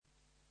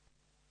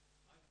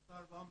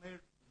տարվա մեր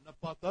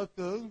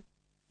նպատակը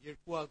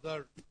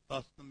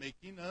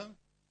 2011-ը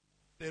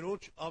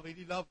Տերոջ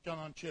ավելի լավ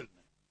ճանաչելն է։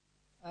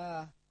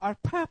 Our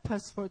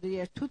purpose for the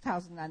year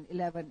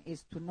 2011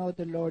 is to know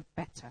the Lord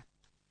better.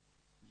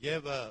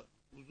 Եվ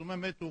ուզում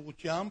եմ այդ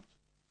ուղղությամբ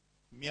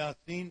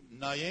միասին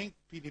նայենք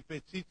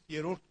Ֆիլիպեցից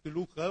 3-րդ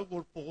գլուխը,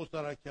 որ Պողոս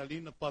Արաքյալի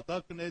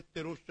նպատակն է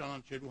Տերոջ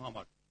ճանաչելու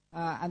համար։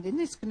 And in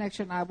this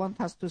connection, I want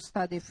us to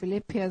study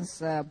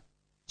Philippians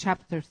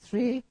chapter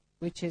 3,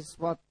 which is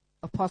what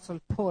Apostle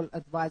Paul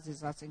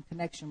advises us in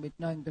connection with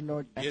knowing the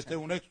Lord better. Եթե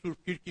ունեք Սուրբ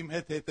Գիրք իմ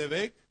հետ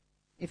հետևեք,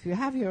 If you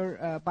have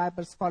your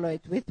Bibles, follow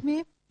it with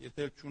me.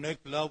 եթե չունեք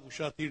լավ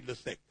ուշադիր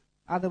լսեք։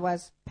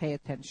 Otherwise, pay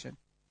attention.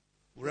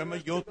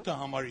 Ուրեմն 7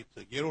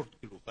 համարիցը, 3-րդ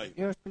գլուխ, այո։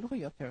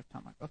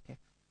 Okay.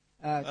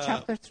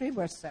 Chapter 3,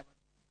 verse 7.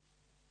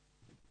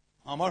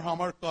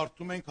 Համար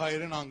կարդում ենք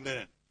հայերեն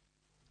անգլերեն։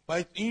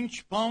 Բայց ինչ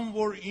բան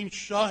որ ինչ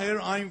շահ էր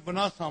այն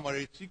վնաս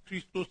համարեցի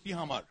Քրիստոսի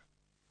համար։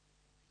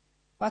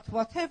 But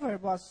whatever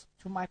was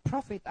to my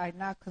profit, I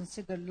now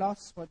consider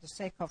loss for the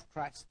sake of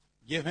Christ.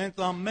 Եվ հենց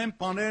ամեն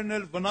բաներն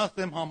էլ վնաս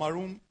եմ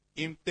համարում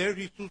իմ Տեր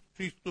Հիսուս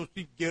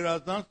Քրիստոսի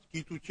գերազանց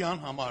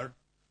գիտության համար,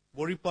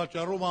 որի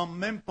պատճառով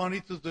ամեն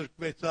բանից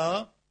զրկվեցա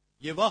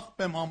եւ աղբ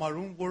եմ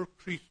համարում, որ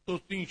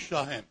Քրիստոսին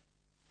շահեմ։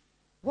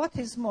 What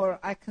is more,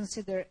 I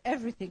consider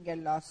everything a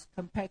loss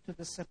compared to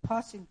the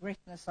surpassing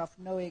greatness of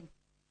knowing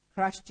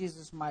Christ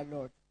Jesus my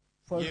Lord,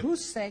 for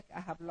whose sake I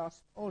have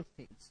lost all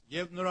things.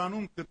 Եվ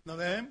նրանում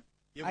գտնվեմ,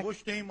 եւ ոչ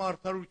թե իմ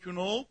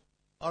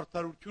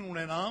արդարություն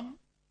ունենամ,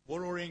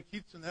 որ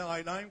օրենքիցն է,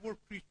 այլ այն, որ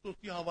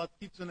Քրիստոսի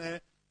հավատքիցն է,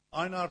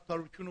 այն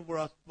արդարությունը, որ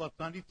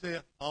Աստվածանից է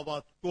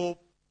հավատքով։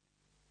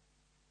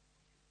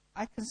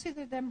 I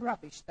consider them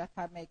rubbish, that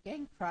I may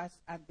gain Christ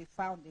and be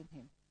found in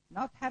him,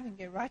 not having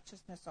a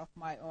righteousness of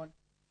my own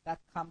that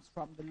comes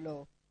from the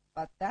law,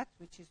 but that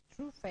which is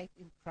true faith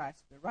in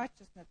Christ, the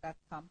righteousness that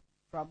comes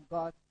from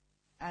God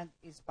and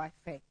is by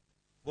faith.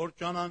 Որ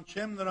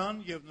ճանաչեմ նրան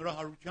եւ նրա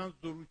հարության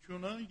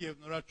զորությունը եւ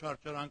նրա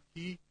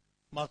չարչարանքի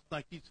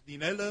մասնակից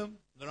լինելը,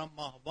 նրա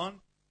մահվան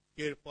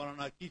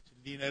կերպարանակից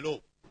լինելով։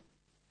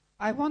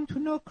 I want to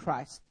know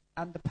Christ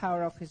and the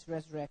power of his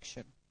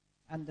resurrection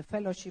and the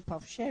fellowship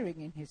of sharing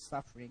in his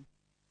suffering,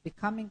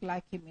 becoming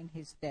like him in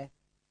his death,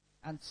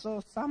 and so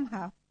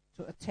somehow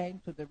to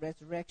attain to the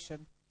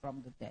resurrection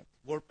from the dead.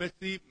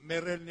 Որպեսզի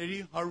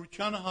մեռելների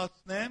հարությանը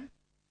հասնեմ,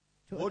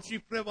 ոչ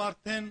իբրև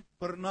արդեն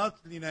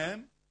բռնած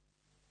լինեմ,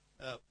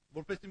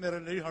 որպեսզի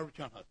մեռելների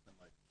հարության հասնեմ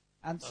այդ։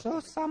 And so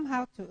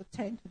somehow to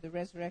attain to the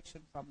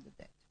resurrection from the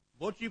dead.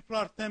 Ոչ իբր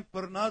արդեն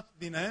բռնած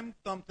լինեմ,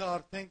 կամ թե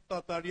արդեն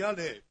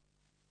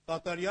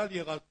կատարյալ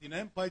եղած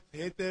լինեմ, բայց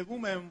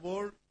հետևում եմ,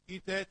 որ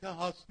եթե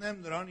հասնեմ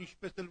նրան,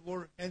 ինչպես էլ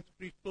որ հենց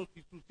Քրիստոս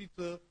Հիսուսից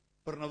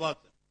բռնված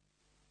եմ։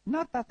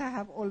 Not that I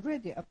have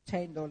already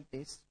obtained all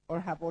this,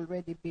 or have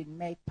already been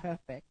made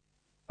perfect,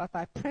 but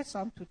I press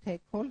on to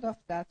take hold of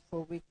that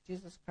for which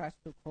Jesus Christ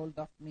took hold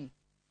of me.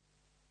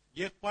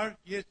 Եղբայր,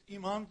 ես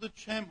իմ անձը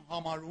չեմ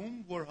համարում,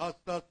 որ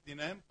հաստատ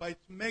լինեմ,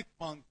 բայց մեկ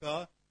բան կա,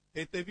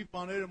 հետևի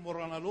բաները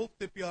մոռանալով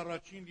դեպի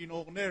առաջին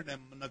լինողներն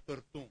եմ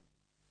նկրտում։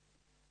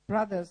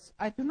 Brothers,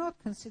 I do not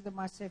consider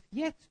myself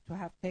yet to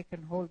have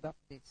taken hold of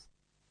this,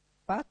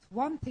 but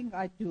one thing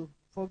I do,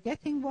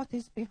 forgetting what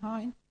is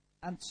behind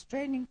and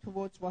straining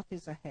towards what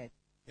is ahead.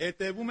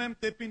 Հետևում եմ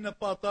դեպի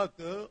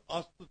նպատակը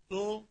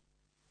Աստծո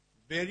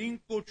վերին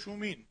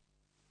կոչումին,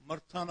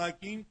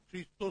 մրցանակին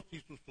Քրիստոս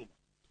Հիսուսում։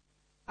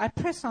 I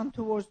press on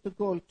towards the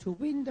goal to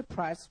win the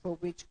prize for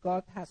which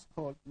God has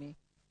called me,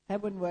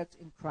 heavenwards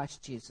in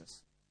Christ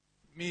Jesus.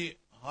 Մի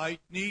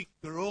հայտնի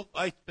գրող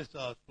այսպես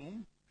ասում,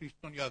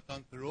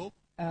 քրիստոնեական գրող,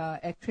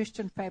 a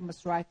Christian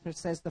famous writer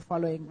says the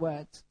following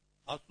words.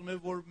 Ասում է,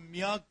 որ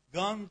միակ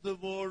գանձը,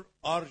 որ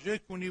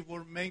արժեք ունի,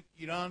 որ մենք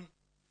իրան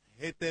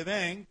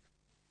հետևենք,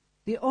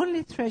 the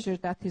only treasure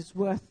that is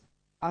worth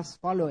us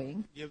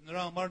following եւ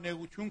նրա համար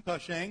նեղություն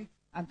քաշենք,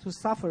 and to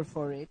suffer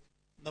for it,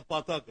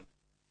 նպատակն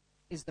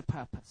is the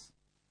purpose.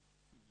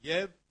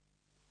 Եվ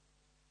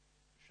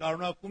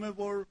շարունակում է,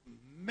 որ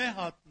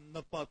մեհատ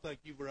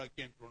նպատակի վրա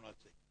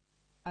կենտրոնացեք։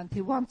 And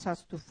he wants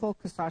us to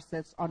focus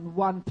ourselves on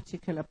one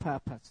particular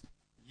purpose.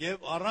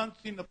 Եվ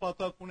առանց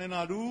նպատակ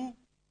ունենալու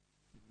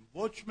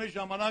ոչ մի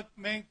ժամանակ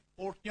մենք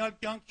օրհնյալ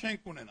կյանք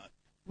չենք ունենալ։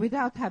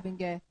 Without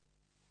having a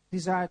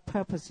desired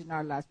purpose in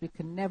our lives, we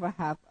can never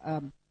have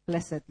a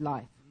blessed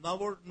life. Նա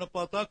որ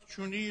նպատակ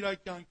չունի իր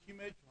կյանքի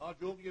մեջ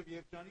հաջող եւ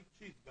երջանիկ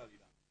չի զգալ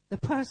իրան։ The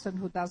person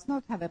who does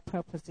not have a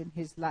purpose in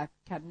his life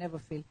can never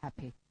feel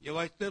happy. Եվ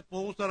այստեղ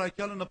Պողոս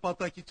Արաքյալը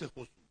նպատակից է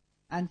խոսում։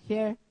 And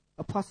here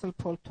Apostle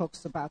Paul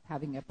talks about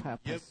having a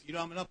purpose. Եվ իր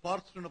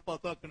ամենաբարձր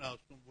նպատակն է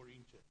ասում, որ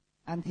ինչ է։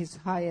 And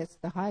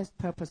the highest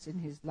purpose in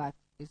his life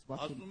is what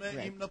he Ասում է,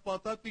 read. իմ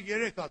նպատակը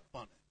 3 հատ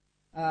բան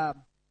է։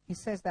 He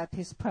says that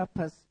his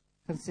purpose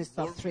consists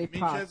of 3 Մինչև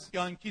parts.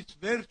 կյանքից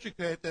վերջը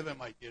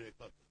կհետևեմ այդ 3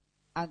 հատը։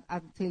 And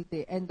until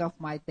the end of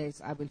my days,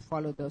 I will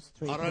follow those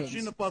 3 Առաջին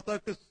things.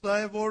 նպատակը սա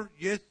է, որ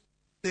ես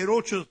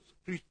Տերոջս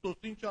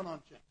Քրիստոսին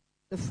ճանաչեմ։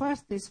 The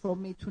first is for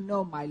me to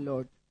know my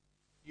Lord.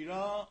 իր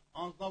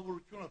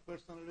անձնավորությունը,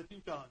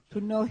 personality-ն ճանաչեմ,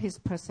 to know his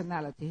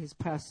personality, his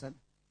person,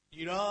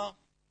 իր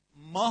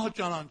մահը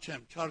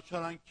ճանաչեմ,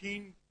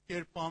 չարչարանքին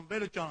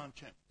կերպանվելը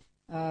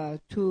ճանաչեմ,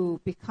 to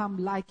become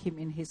like him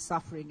in his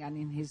suffering and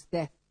in his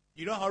death,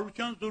 իր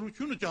հարության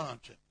զորությունը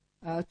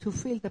ճանաչեմ, to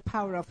feel the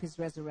power of his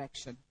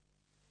resurrection.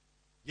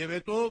 եւ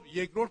հետո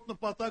երկրորդ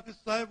նպատակը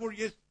սա է, որ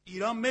ես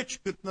իր մեջ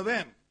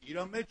գտնվեմ, իր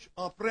մեջ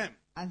ապրեմ,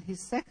 And his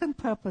second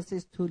purpose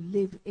is to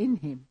live in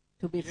him,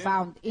 to be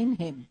found in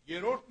him.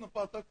 երրորդ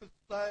նպատակը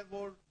սա է,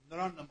 որ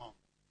նրան նման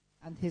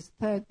And his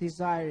third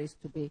desire is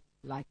to be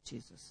like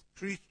Jesus.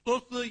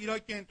 Քրիստոսը իր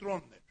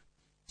կենտրոնն էր,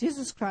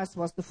 Jesus Christ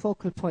was the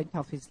focal point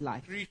of his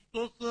life.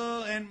 Քրիստոսը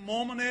այն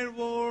մոմն էր,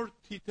 որ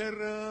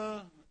թիթերը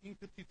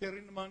ինքը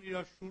թիթերի նման իր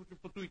շուրջը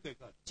պտույտ է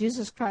կար,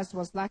 Jesus Christ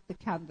was like the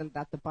candle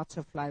that the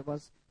butterfly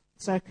was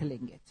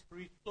circling it.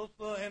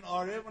 Քրիստոսը այն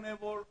արևն է,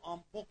 որ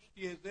ամբողջ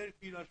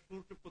տիեզերք իր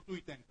շուրջը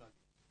պտույտ են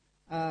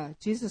կար,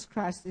 Jesus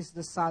Christ is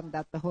the sun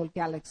that the whole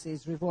galaxy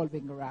is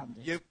revolving around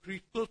it. եւ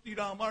Քրիստոսը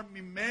իր համար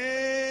մի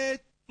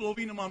մեծ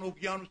ծովի նման,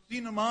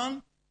 օվկիանոսի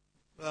նման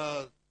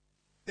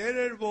դեր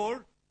էր,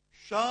 որ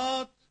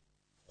շատ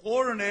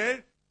խորն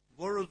էր,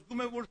 որ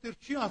զգում է, որ դեռ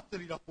չի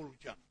հասել իր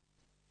ապորության,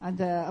 And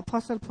the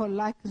Apostle Paul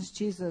likens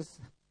Jesus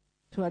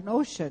to an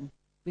ocean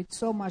with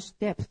so much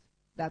depth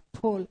that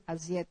Paul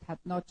as yet had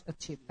not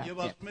achieved that եւ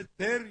depth. ասում է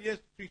դեռ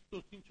ես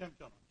Քրիստոսին չեմ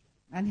ճանաչել,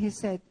 And he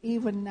said,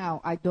 even now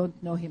I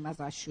don't know him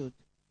as I should.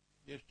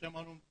 ես չեմ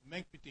անում,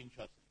 մենք պիտի ինչ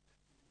ասենք,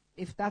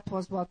 If that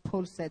was what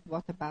Paul said,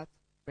 what about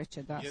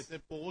Richard us?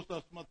 եթե Պողոս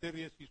ասում է դեռ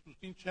ես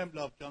Հիսուսին չեմ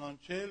լավ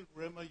ճանաչել,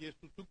 ուրեմն ես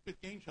ու դուք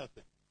պետք է ինչ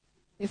ասենք,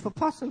 If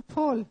Apostle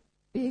Paul,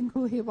 being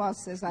who he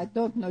was, says, I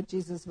don't know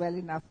Jesus well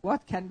enough,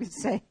 what can we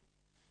say?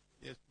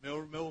 ես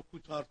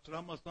մեկ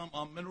հարցրամ, ասամ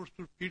ամեն օր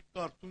Սուրբ Գիրք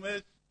կարդում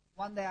ես,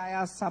 One day I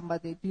asked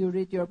somebody, do you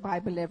read your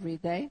Bible every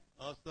day?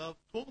 ասավ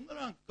թող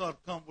նրանք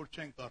կարդան, որ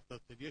չեն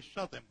կարդացել, ես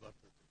շատ եմ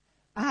կարդացել,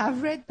 I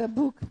have read the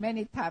book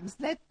many times.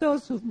 Let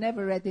those who've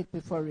never read it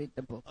before read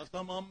the book.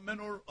 ասամ ամեն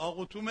օր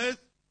աղոթում ես,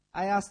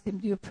 I asked him,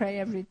 do you pray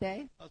every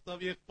day?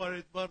 ասավ եղբայր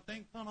այդ բարդ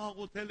այնքան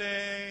աղոթել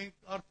ենք,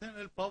 արդեն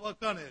էլ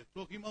բավական է,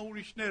 թող հիմա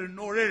ուրիշները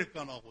նորերը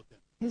կան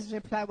աղոթեն, His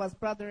reply was,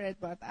 Brother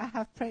Edward, I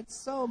have prayed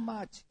so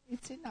much.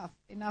 It's enough.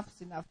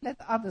 Enough's enough. Let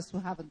others who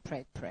haven't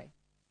prayed pray.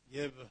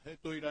 եւ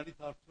հետո իրանից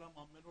հարցրամ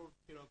ամեն օր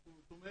քերակուր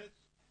ուտում ես,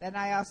 Then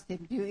I asked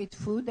him, do you eat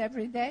food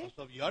every day?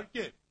 ասավ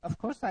իհարկե, Of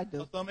course I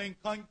do. ասամ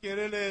այնքան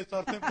կերել ես,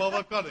 արդեն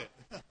բավական է,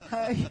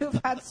 You've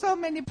had so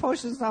many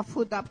portions of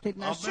food up till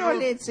now.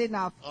 Surely it's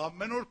enough.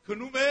 ամեն օր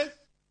քնում ես,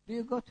 Do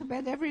you go to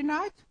bed every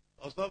night?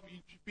 ասավ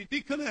ինչ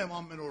պիտի քնեմ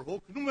ամեն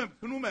օր,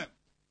 քնում եմ,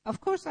 Of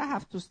course I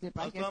have to sleep.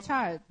 I get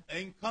tired.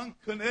 այնքան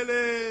քնել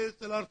ես,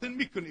 էլ արդեն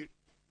մի քնիր,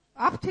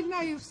 Up till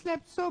now you've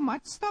slept so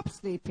much. Stop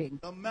sleeping.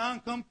 դա մի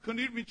անգամ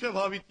քնիր մինչև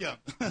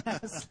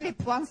հավիտյան,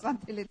 Sleep once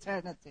until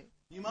eternity.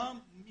 հիմա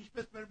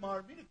ինչպես մեր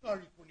մարմինը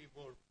կարիք ունի,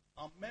 որ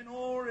ամեն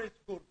օր այս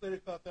գործերը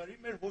կատարի,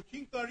 մեր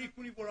հոգին կարիք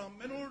ունի, որ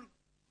ամեն օր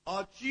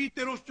աճի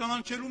Տերոջ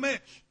ճանաչելու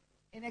մեջ,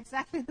 In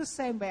exactly the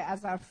same way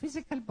as our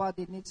physical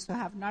body needs to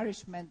have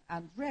nourishment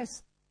and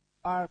rest,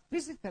 our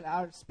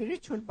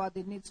spiritual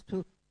body needs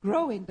to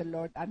grow in the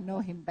Lord and know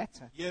Him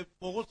better. եւ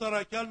Պողոս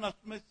Արաքյալն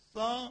ասում է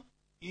սա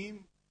իմ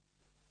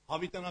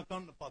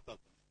հավիտենական նպատակն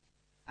է,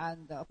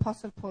 And the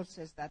Apostle Paul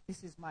says that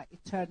this is my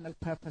eternal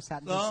purpose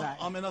and սա desire.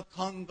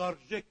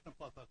 ամենաթանկարժեք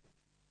նպատակն է,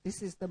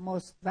 This is the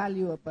most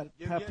valuable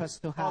եւ purpose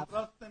ես to have.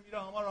 պատրաստ եմ իր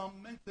համար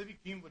ամեն ծավի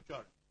քին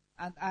վճարել,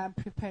 And I am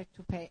prepared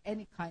to pay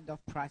any kind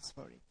of price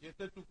for it.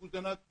 եթե դուք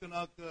ուզենաք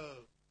գնաք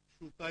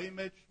շուկայի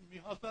մեջ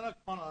մի հասարակ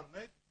բան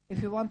առնեք,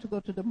 If you want to go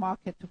to the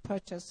market to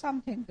purchase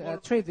something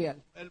trivial,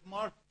 էլ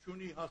մարդ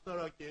չունի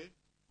հասարակ է,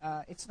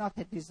 it's not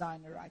a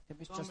designer item,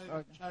 it's կամ just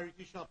ordinary.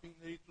 charity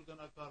shopping-ներից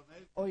ուզենաք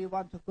առնել, Or you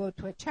want to go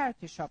to a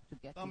charity shop to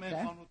get կամ it այն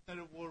there.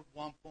 խանութները, որ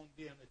 1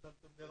 pound-ի են, այդտեղ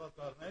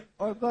տեղակ առնել,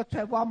 Or go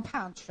to a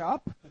 £1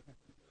 shop.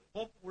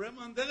 ով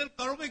ուրեմն այնտեղ էլ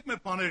կարող եք մեր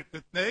բաներ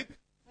գտնեք,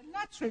 Well,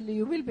 naturally,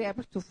 you will be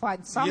able to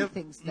find some եւ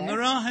things there.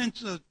 նրա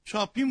հենց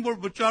չափին, որ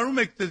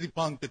վճարում եք, դեզի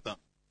բան կտան,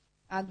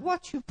 And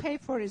what you pay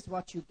for is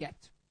what you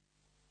get.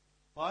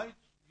 բայց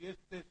ես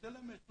տեսել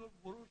եմ այսօր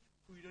որոշ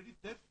քույրերի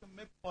դեպքը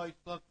մեկ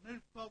պայսակներ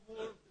կա,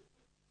 որ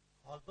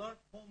 1000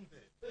 pound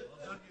է,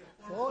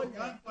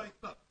 1200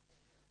 պայսակ,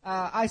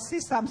 I see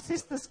some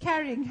sisters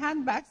carrying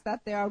handbags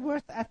that they are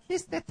worth at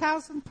least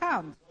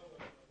 £1,000.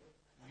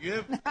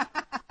 եւ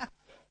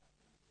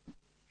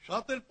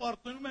շատ էլ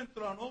պարտանում են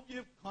դրանով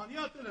եւ քանի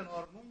հատ են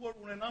առնում, որ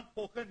ունենան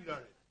փոխեն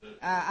իրար հետ,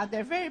 And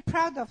they're very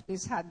proud of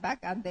this handbag,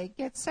 and they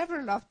get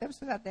several of them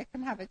so that they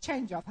can have a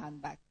change of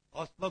handbag.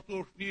 Աստված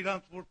օրհնի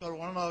իրանց, որ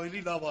կարողանան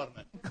ավելի լավ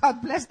առնել,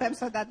 God bless them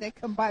so that they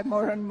can buy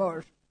more and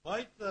more.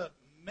 բայց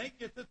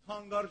մենք եթե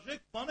թանկարժեք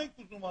բան ենք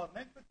ուզում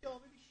առնենք, պետք է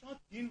ավելի շատ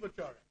գին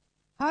վճարենք,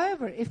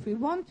 However, if we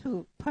want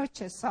to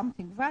purchase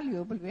something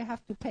valuable, we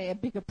have to pay a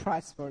bigger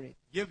price for it.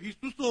 եւ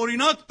Հիսուսը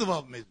օրինակ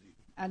տվավ մեզի,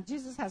 And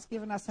Jesus has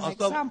given us an ասավ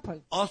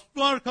example.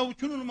 Աստծո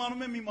արքայությունը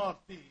նմանում է մի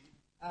մարդի,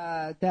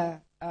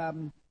 The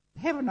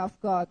heaven of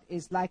God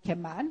is like a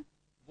man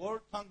որ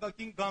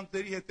թանկագին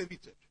գանձերի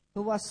հետևից էր,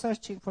 who was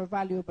searching for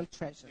valuable Եվ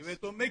treasures.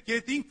 հետո մեկ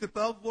հետին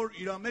գտավ, որ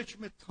իր մեջ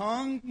մի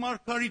թանկ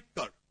մարգարիտ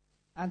կար։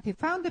 And he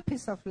found a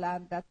piece of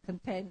land that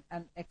contained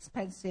an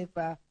expensive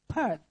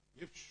pearl.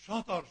 Եվ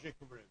շատ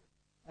արժեքը վրև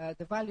էր։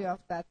 The value of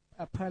that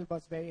pearl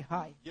was very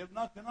high. Եվ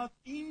նա գնաց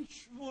ինչ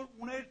որ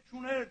ուներ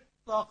չուներ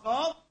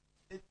ծախավ,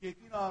 այդ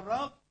գետին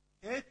առավ,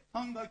 այդ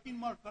թանկագին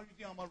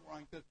մարգարիտի համար որ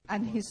այնտեղ։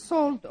 And he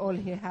sold all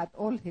he had,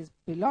 all his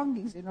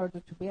belongings, in order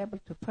to be able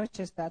to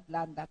purchase that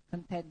land that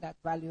contained that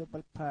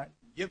valuable pearl.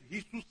 Եվ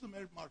Հիսուսը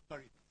մեր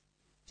մարգարիտն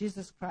է։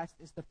 Jesus Christ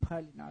is the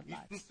pearl in our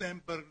lives. Հիսուսը այն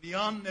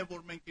բրլիանն է,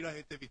 որ մենք իր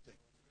հետևից ենք։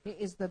 He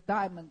is the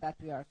diamond that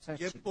we are Եվ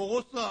searching.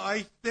 Պողոսը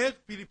այստեղ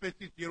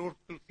Ֆիլիպեցիս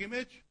 3-րդ գլխի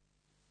մեջ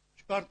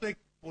չկարծեք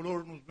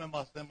բոլորն ուզում եմ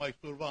ասեմ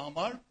այսօրվա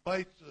համար,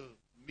 բայց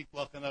մի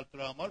կվախենալ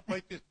դրա համար,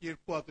 բայց ես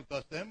երկու հատ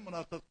կասեմ,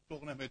 մնացած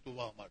թողնեմ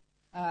հետովա համար։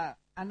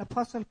 And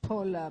Apostle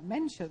Paul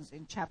mentions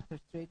in chapter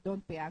 3,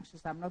 don't be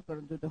anxious, I'm not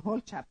going to do the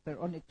whole chapter,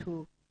 only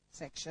 2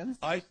 sections.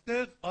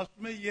 Այստեղ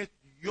ասում է ես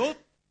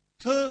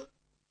 7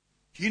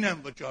 գին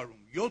եմ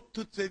վճարում,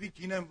 7 ծևի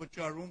գին եմ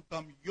վճարում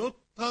կամ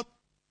 7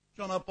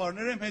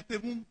 ճանապարհներ եմ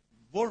հետևում,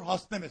 որ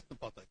հասնեմ այս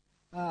նպատակ։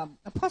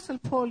 Apostle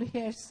Paul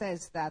here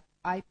says that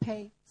I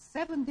pay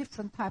 7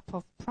 different type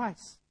of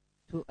price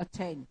to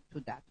attain to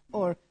that,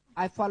 or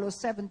I follow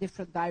 7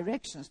 different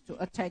directions to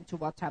attain to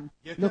what I'm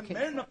Եթե looking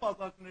մեր for.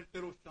 նպատակն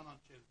Տերոջ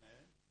ճանաչելն է,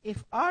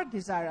 If our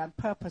desire and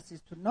purpose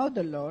is to know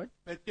the Lord,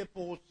 պետք է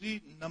Պողոսի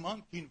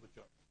նման գին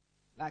վճարել։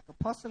 like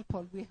Apostle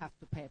Paul, we have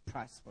to pay a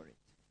price for it.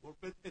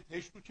 Որպես այդ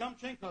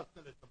հեշտությամբ չենք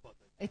հասնել այդ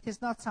նպատակին։ It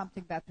is not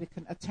something that we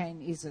can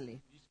attain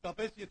easily.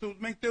 Իսկապես եթե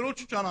ուզում ենք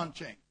Տերոջը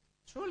ճանաչենք,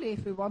 Truly,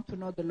 if we want to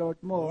know the Lord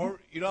more որ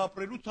իր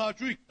ապրելու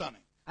հաճույք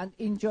տանենք, and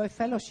enjoy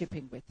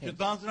fellowshipping with Him,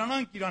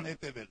 չձանձրանանք իրան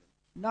հետևել։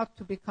 not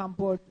to become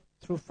bored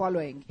through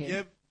following Him,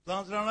 Եվ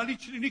ձանձրանալի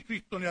չլինի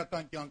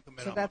քրիստոնեական կյանքը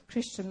մեր so համար։ that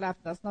Christian life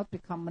does not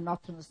become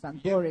monotonous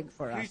and boring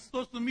for us,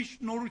 Քրիստոսը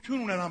միշտ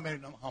նորություն ունենա մեր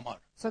համար։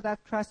 so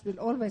that Christ will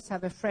always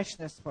have a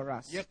freshness for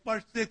us.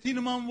 Եղբայր Սեթի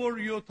նման որ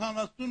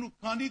 70 ու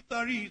քանի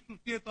տարի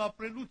Հիսուսի հետ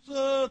ապրելուց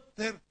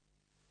դեռ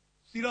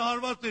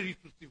սիրահարված էր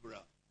Հիսուսի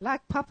վրա։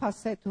 Like Papa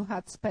said, who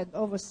had spent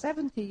over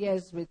 70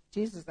 years with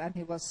Jesus and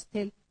he was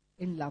still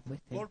in love with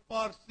Him. Որ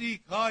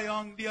Պարսիկ, հայ,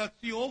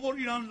 անգլիացի, ով որ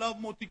իրան լավ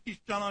մոտիկից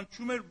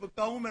ճանաչում էր,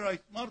 վկայում էր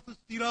այս մարդը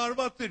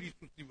սիրահարված էր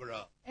Հիսուսի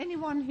վրա։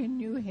 Anyone who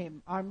knew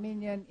him,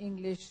 Armenian,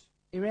 English,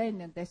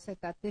 Iranian, they said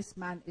that this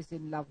man is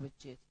in love with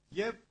Jesus.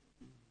 Եվ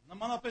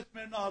նմանապես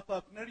մեր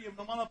նահատակներ եւ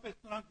նմանապես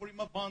նրանք, որ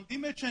հիմա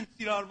բանդի մեջ են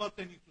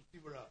սիրահարված են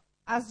Հիսուսի վրա։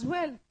 As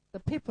well, the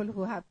people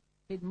who have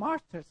been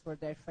martyrs for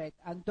their faith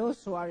and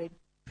those who are in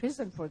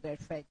prison for their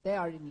faith, they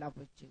are in love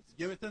with Jesus.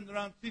 Եվ եթե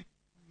նրանցից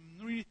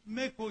նույնիսկ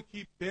մեկ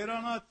հոգի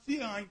բերանացի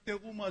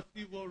այնտեղում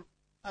ասի, որ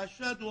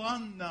Աշհադու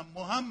աննա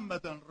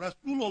Մուհամմադան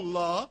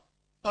Ռասուլուլլահ,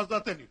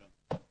 ազատեն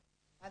իրան։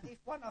 And if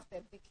one of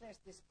them declares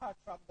this part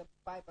from the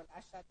Bible,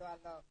 Ashhadu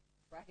Allah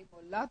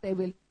Rahimullah, they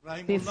will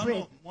be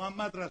freed.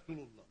 Մուհամմադ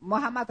Ռասուլուլլահ։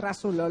 Muhammad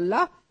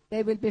Rasulullah,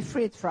 they will be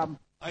freed from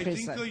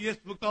Այսինքն prison. ես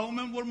վկայում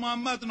եմ, որ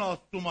Մուհամմադն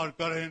Աստծո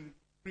մարգարեն,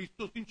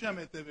 Քրիստոսին չեմ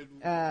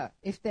հետևելու։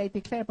 If they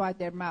declare by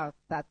their mouth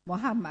that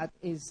Muhammad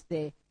is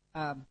the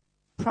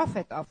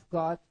prophet of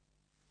God,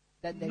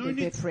 then they will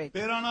be Նույնիսկ freed.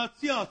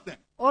 բերանացի ասեմ,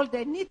 All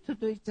they need to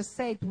do is just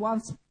say it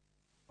once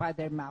by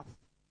their mouth.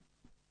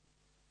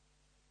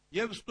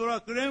 եւ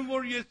ստորագրեմ,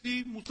 որ եսի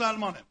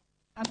մուսալման եմ։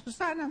 And to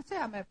sign and say,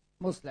 I'm a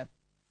Muslim.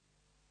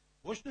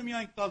 Ոչ թե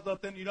միայն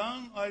կազատեն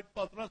իրան, այլ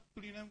պատրաստ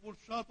կլինեն, որ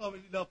շատ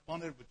ավելի լավ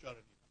բաներ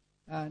վճարեն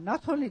իրան։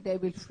 Not only they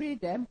will free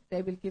them,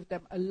 they will give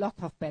them a lot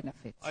of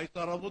benefits. Այս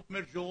առավոտ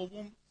մեր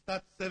ժողովում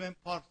Stat7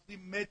 Parsi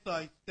մեծ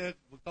այստեղ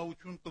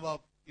վկայություն տվավ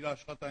իր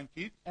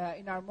աշխատանքից։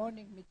 In our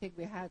morning meeting,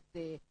 we had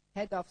the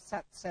head of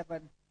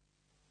Sat7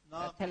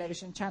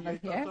 television channel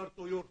here.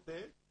 Տոյորտ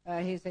է,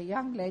 He's a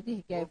young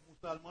lady. որ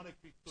մուսալման է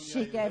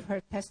She քրիստոնյա gave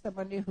her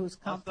testimony, who's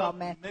come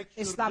from an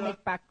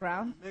Islamic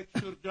background. Մեկ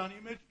շրջանի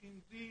մեջ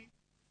ինձի,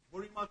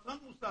 որ իմացան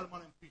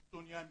մուսալման եմ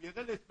քրիստոնյա եմ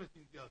եղել, այսպես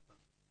ինձ ասան։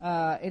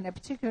 In a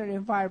particular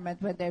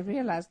environment, when they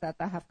realized that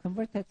I have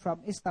converted from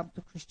Islam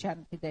to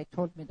Christianity, they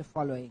told me the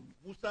following.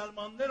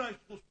 Մուսալմաններ այս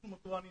խոստումը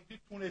տվան ինձի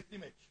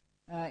Թունեսի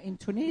մեջ։ In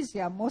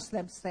Tunisia,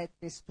 Muslims said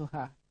this to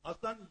her.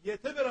 Ասան,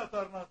 եթե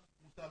վերադառնաս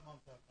մուսալման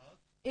դառնաս,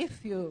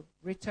 If you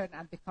return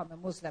and become a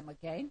Muslim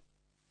again,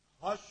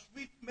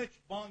 հաշվիտ մեջ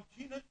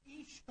բանկինը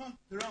ինչքան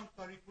դրամ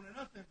կարիք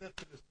ունենաս, այնտեղ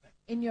կլստենք։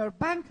 in your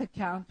bank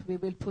account, we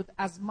will put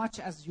as much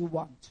as you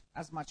want,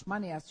 as much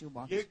money as you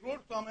want.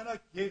 Երկրորդ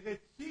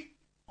ամենագեղեցիկ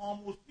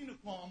ամուսինը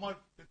քո համար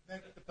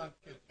գտնենք կտանք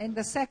քեզ։ In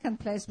the second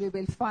place, we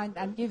will find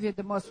and give you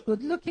the most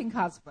good-looking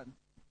husband.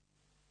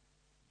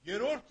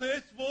 Երրորդը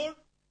էս որ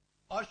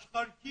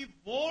աշխարհի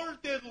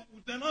որտեղ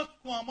ուտենաս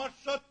քո համար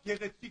շատ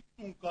գեղեցիկ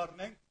տուն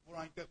կառնենք,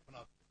 որ այնտեղ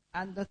բնակվես։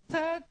 And the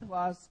third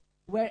was,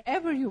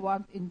 wherever you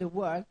want in the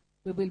world,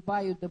 we will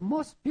buy you the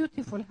most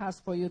beautiful house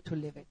for you to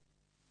live in.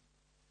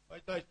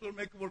 Բայց այսօր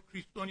մեկը որ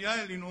քրիստոնյա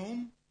է լինում,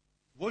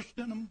 ոչ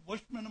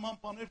մի նման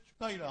բաներ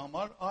չկա իր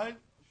համար, այլ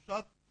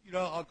շատ իր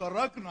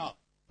հակառակն է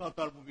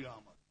կատարվում իր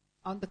համար։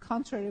 On the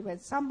contrary, when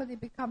somebody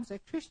becomes a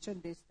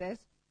Christian these days,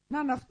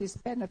 none of these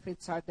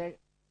benefits are there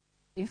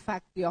In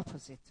fact, the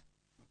opposite.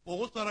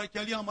 Պողոս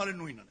Արաքյալի համար է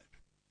նույնն էր։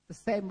 The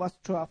same was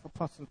true of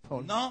Apostle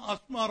Paul. Նա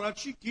ասում է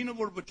առաջի գինը,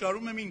 որ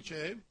վճարում եմ ինչ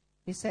է,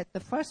 He said, the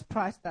first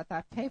price that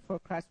I pay for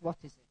Christ, what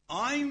is it?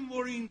 այն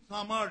որ ինձ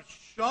համար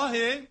շահ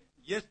է,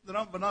 ես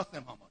նրան վնաս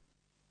եմ համարում։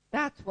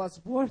 That was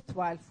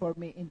worthwhile for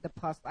me in the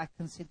past. I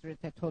consider it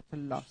a total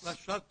loss. Դա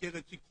շատ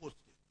գեղեցիկ խոսք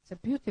է։ It's a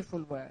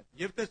beautiful word.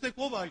 Եվ տեսեք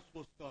ով է այս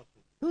խոսքը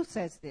ասում։ Who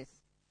says this?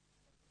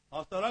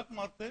 Հասարակ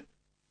մարդ է,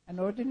 An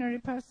ordinary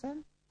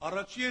person?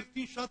 առաջի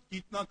երթին շատ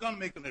գիտնական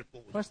մեկն էր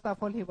Պողոս։ First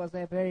of all, he was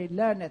a very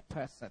learned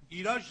person.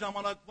 Իր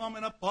ժամանակվա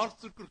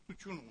ամենաբարձր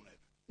կրթություն ուներ։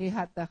 He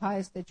had the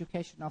highest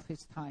education of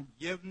his time.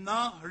 Եվ նա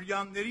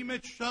հрьяաների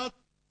մեջ շատ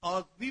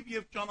ազնիվ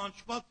եւ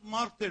ճանաչված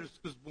մարդ էր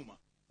սկզբումը։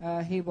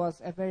 He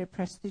was a very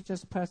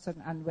prestigious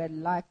person and well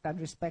liked and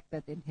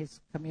respected in his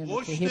Ոչ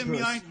community, թե Hebrews.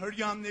 միայն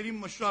հрьяաների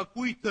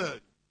մշակույթը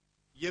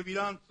եւ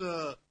իրանց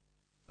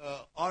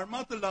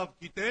արմատը լավ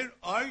գիտեր,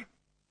 այլ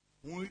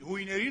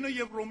հույներինը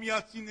եւ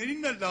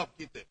ռոմիացիներինն էլ լավ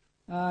գիտեր։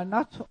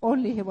 Not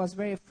only he was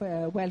very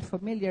well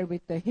familiar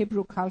with the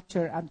Hebrew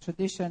culture and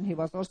tradition, he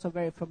was also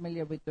very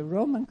familiar with the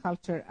Roman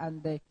culture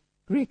and the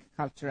Greek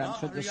culture and Նա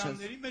traditions.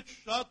 հрьяաների մեջ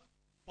շատ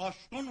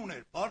պաշտոն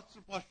ուներ,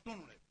 բարձր պաշտոն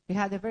ուներ։ He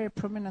had a very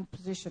prominent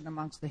position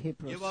amongst the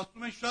Hebrews. Եվ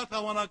ասում են շատ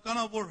հավանական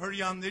է, որ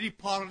հрьяաների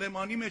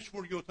պարլեմանի մեջ,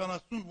 որ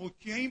 70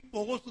 հոգի էին,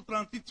 Պողոսը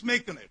դրանցից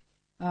մեկն էր։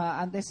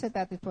 And they said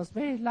that it was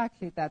very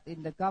likely that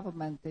in the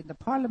government, in the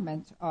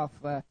parliament of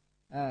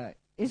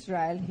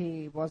Israel,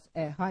 he was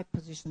a high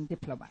position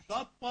diplomat.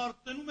 Շատ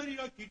պարտենում էր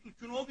իր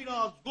գիտությունով, իր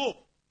ազգով։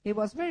 He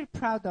was very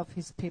proud of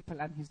his people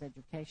and his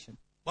education.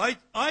 Բայց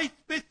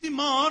այսպեսի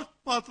մարդ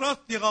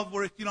պատրաստ եղավ,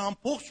 որ այս իր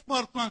ամբողջ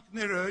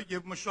պարտանքները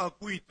եւ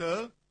մշակույթը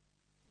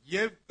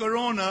եւ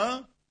կրոնը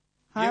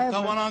եւ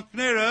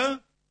հավանանքները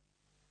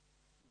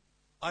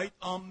այդ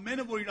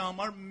ամենը, որ իր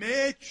համար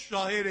մեծ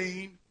շահեր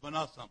էին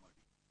վնաս համար։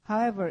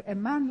 However, a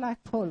man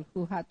like Paul,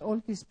 who had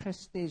all this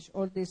prestige,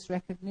 all this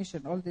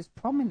recognition, all this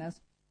prominence,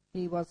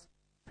 he was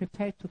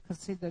prepared to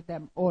consider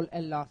them all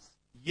a loss.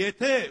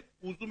 Եթե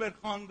ուզում էր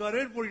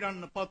խանգարել, որ իրան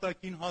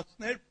նպատակին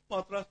հասներ,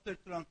 պատրաստ էր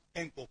դրանց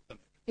են կողմել։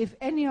 If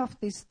any of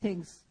these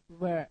things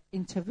were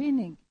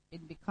intervening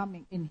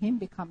in him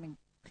becoming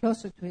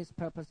closer to his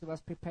purpose, he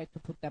was prepared to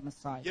put them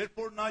aside. Երբ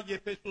որ նա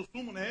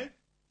Եփեսոսում էր,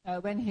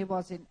 When he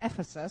was in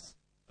Ephesus,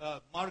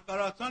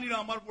 մարգարացան իր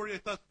համար, որ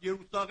եթե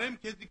Երուսաղեմ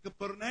քեզի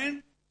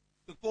կբռնեն,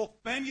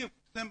 կկողպեն եւ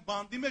կսեն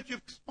բանդի մեջ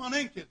եւ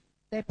կսպանեն քեզ։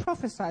 they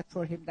prophesied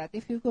for him that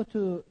if you go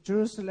to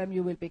Jerusalem,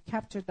 you will be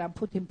captured and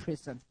put in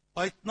prison.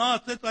 Բայց նա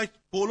ասեց այս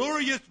բոլորը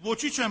ես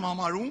ոչինչ եմ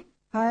համարում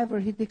However,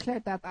 he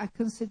declared that I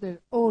consider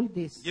all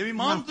this եւ իմ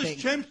անձը nothing.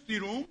 չեմ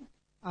սիրում,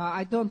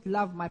 I don't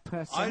love my այլ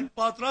person.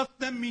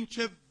 պատրաստ եմ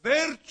մինչեւ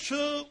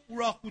վերջը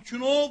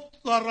ուրախությունով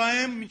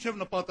ծառայեմ մինչեւ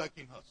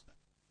նպատակին հասնեմ։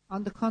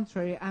 On the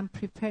contrary, I'm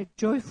prepared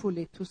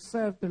joyfully to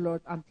serve the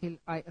Lord until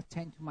I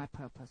attain to my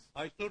purpose.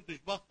 Այսօր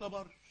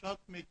դժբախտաբար շատ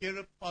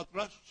մեկերը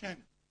պատրաստ չեն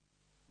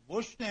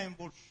ոչ թե այն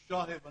որ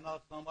շահ է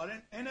վնաս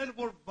համարեն, այն էլ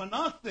որ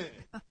վնաս է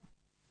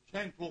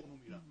չեն թողնում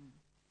իրան։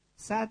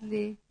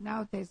 Sadly,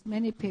 nowadays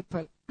many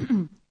people,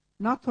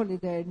 not only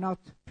they're not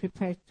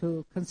prepared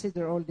to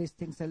consider all these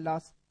things a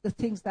loss, the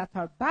things that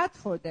are bad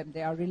for them,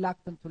 they are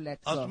reluctant to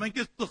let go. Ասում ենք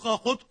ես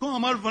ծխախոտ քո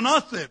համար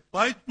վնաս է,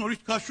 բայց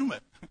նորից քաշում է։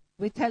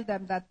 We tell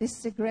them that this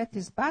cigarette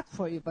is bad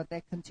for you, but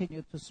they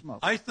continue to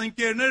smoke. Այս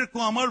ընկերները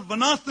քո համար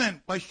վնաս են,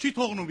 բայց չի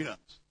թողնում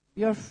իրանց։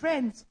 Your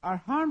friends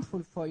are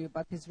harmful for you,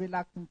 but is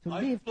reluctant to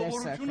Այս leave their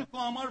սովորությունը circle.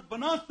 քո համար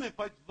վնաս է,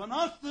 բայց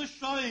վնասը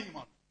շահ է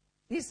իմանում։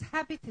 This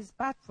habit is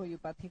bad for you,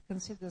 but he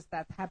considers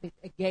that habit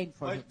again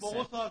for Բայց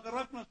himself. Պողոս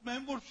հակառակն ասում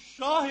են, որ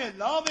շահ է,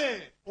 լավ է,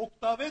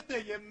 օգտավետ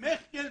է եւ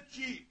մեղքել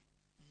չի։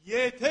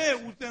 Եթե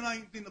ուզենա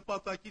ինձ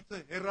նպատակից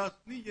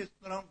հեռացնի, ես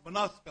նրան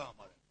վնաս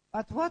կհամարեմ։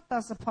 But what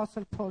does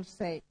Apostle Paul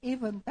say?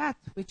 Even that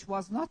which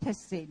was not a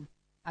sin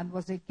and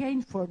was a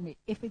gain for me,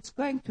 if it's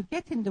going to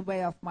get in the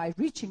way of my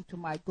reaching to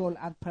my goal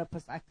and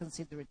purpose, I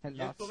consider it a Ես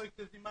loss. թողեք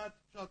դες հիմա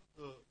շատ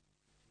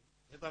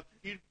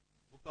հետաքրքիր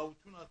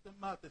վկայություն ասեմ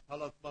մատ է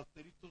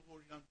հալածվածներից, որ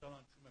իրան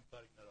ճանաչում եմ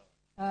տարիներ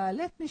առաջ։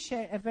 Let me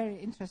share a very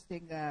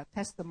interesting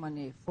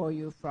testimony for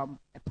you from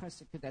a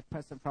persecuted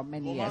person from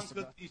many years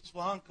ago. Ոմանք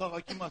Իսվահան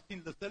քաղաքի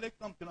մասին լսել եք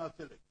կամ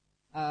գնացել եք։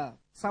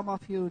 Some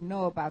of you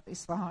know about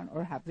Isfahan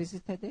or have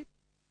visited it.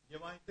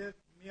 Եվ այնտեղ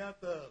մի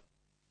հատ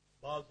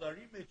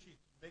բազարի մեջից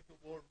մեկը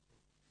որ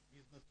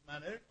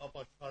բիզնեսմեն էր,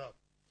 ապաշխարավ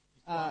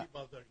Իսվահանի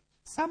բազարից։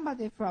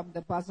 Somebody from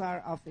the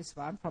bazaar of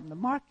Isfahan, from the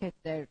market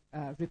there,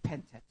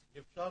 repented.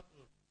 Եվ շատ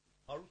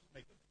հարուստ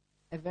մեկը։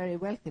 A very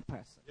wealthy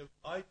person. Եվ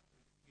այդ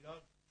իր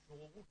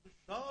ժողովուրդը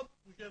շատ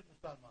ուժեղ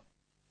մուսալման է։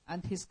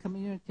 And his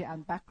community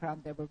and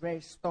background, they were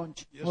very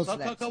staunch Եվ սա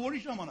Muslims.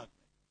 թակավորի ժամանակն է։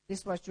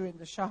 This was during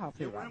the Shah of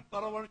Եվ Iran. ուրեմն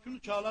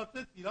կառավարությունը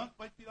չհալածեց իրանք,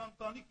 բայց իրան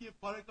տանիք եւ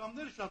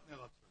բարեկամները շատ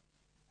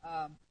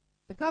նեղացրին։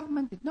 The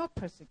government did not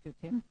persecute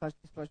him because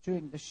this was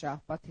during the Shah,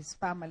 but his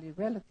family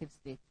relatives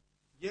did.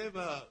 Եվ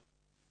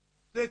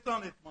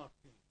ծեծան այդ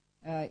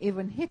մարդին։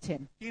 Even hit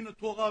him. Կինը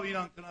թողավ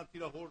իրան գնաց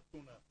իր հոր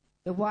տունը։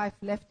 The wife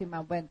left him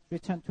and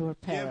returned to her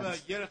Եվ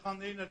parents.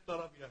 երեխաներին էլ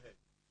տարավ իր հետ։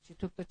 She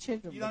took the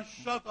children իրան with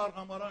her. շատ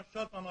արհամարան,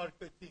 շատ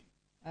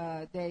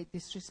անարգեցին։ They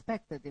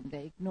disrespected him.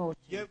 They ignored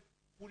him. Եվ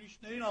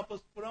ուրիշներին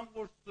ապստպրան,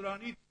 որ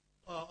սրանից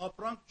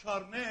ապրանք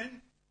չառնեն,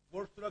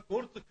 որ սրա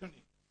գործը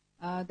քնի։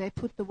 They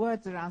put the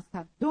words around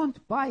that don't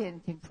buy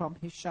anything from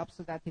his shop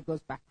so that he goes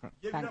Եվ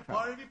իր bankrupt.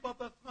 բարևի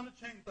պատասխանը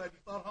չեն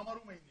տալիս,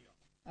 արհամարում էին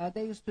իրան։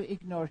 They used to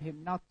ignore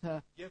him, not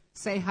Եվ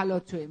say hello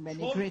to him when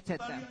he 4 greeted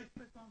տարի them.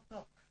 այսպես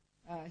անցավ։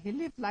 He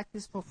lived like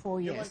this for 4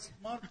 Եվ years.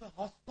 այս մարդը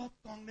հաստատ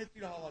կանգնեց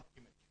իր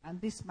հավատքի մեջ։ And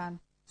this man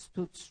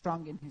stood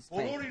strong in his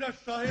Բոլոր faith. իր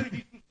շահերը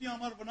Հիսուսի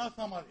համար վնաս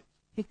համարեց։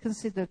 He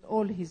considered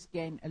all his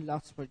gain a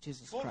loss for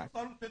Jesus 4 Christ.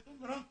 տարուց հետո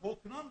նրանք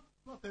հոգնան,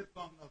 նա դեռ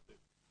կանգնած էր։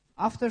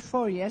 After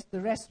 4 years,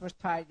 the rest were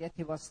tired, yet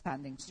he was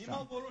standing Հիմա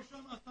strong.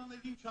 որոշան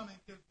ասանել ինչ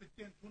անենք, պետք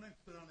է ընդունենք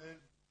սրանել։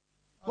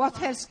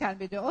 What else can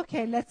we do?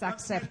 Okay, let's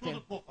accept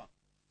him.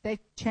 They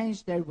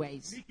changed their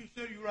ways. Մի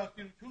քիչ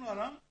յուրաքանչյուրություն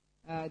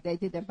արան, They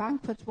did a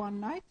banquet one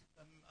night,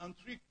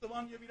 ընտրիկ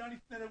տվան եւ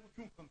իրանից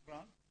ներողություն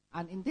խնդրան։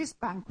 and in this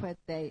banquet,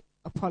 they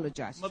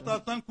apologized to him.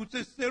 Մտածան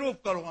գուցե սերով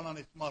կարողանան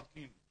այս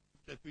մարդին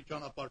այդպես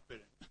ճանապարհ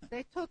բերեն։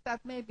 They thought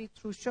that maybe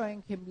through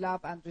showing him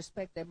love and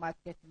respect, they might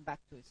get him back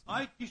to his home.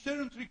 Այդ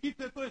գիշեր ընտրիկից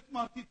հետո այս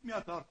մարդից մի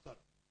հատ հարց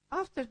արան։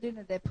 After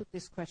dinner, they put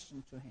this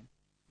question to him.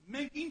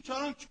 Մենք ինչ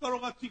արանք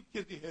չկարողացինք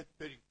քեզի հետ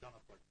բերենք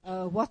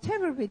ճանապարհ։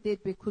 Whatever we did,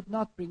 we could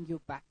not bring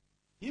you back.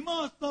 Հիմա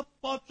ասա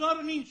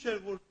պատճառն ինչ էր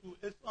որ դու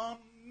այս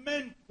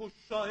ամեն քո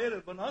շահերը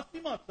վնաս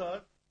իմացար,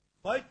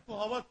 բայց քո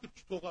հավատքը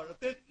չթողար։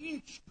 Դա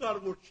ինչ կար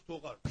որ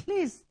չթողար։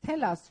 Please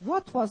tell us,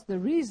 what was the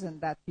reason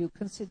that you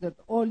considered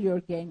all your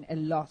gain a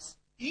loss?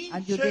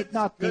 And you did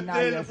not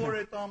deny your որ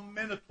faith. այդ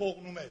ամենը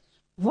թողնում ես։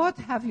 What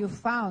have you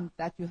found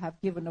that you have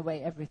given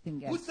away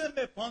everything else? Ո՞ւս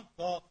է բան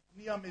կա,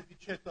 միամեզի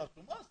չես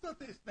ասում։ Ասա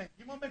տեսնենք,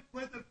 հիմա մենք քո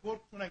հետ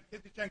գործ ունենք,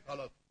 քեզ չենք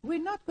հալած։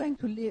 We're not going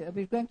to leave.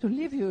 We're going to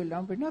leave you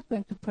alone. We're not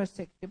going to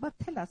persecute you. But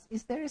tell us,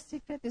 is there a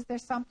secret? Is there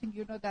something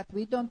you know that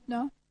we don't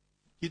know?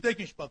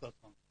 Գիտեք ինչ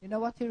պատասխան։ You know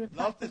what he Լավ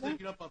replied to them?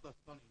 տեսեք իր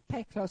պատասխանին։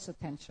 Pay close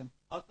attention.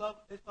 Ասա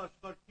այս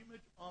աշխարհի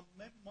մեջ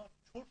ամեն մարդ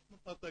 4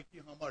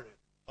 նպատակի համար է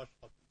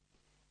աշխատում։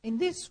 In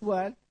this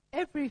world,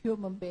 every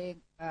human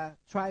being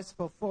tries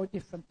for 4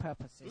 different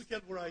purposes. Դուք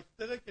եք որ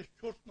այստեղ եք, այս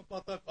 4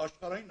 նպատակ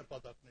աշխարհային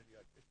նպատակների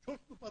եք։ Այս 4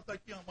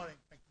 նպատակի համար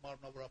ենք մենք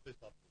մարմնավորապես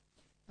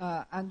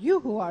ապրում։ And you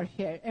who are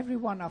here, every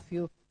one of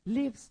you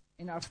lives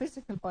in our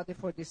physical body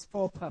for these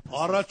 4 purposes.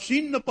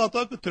 Առաջին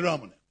նպատակը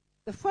դրամն է։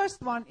 The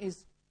first one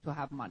is to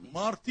have money.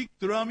 Մարդիկ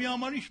դրամի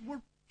համար ինչ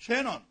որ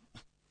չեն ան։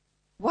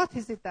 What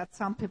is it that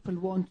some people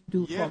won't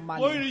do for Եվ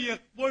money?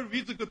 որ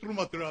վիզը կտրում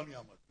է դրամի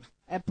համար։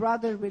 A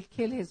brother will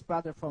kill his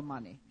brother for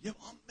money. Եվ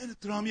ամենը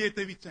դրամի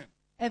հետևից են։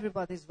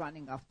 Everybody's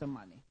running after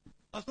money.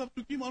 Ասա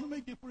դուք իմանում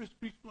եք, երբ որ ես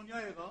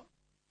քրիստոնյա եղա,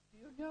 Do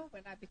you know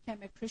when I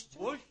became a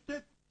Christian? ոչ թե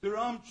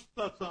դրամ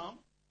չստացամ,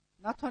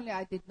 Not only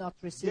I did not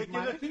receive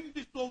money, եկեղեցին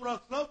ինձ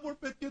սովորացավ, որ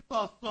պետք է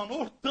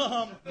 10-ով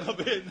դամ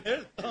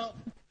նվերներ տամ։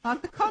 on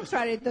the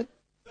contrary, the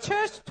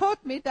church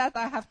taught me that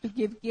I have to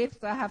give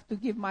gifts, I have to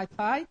give my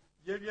tithe.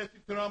 Եվ ես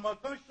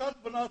դրամական շատ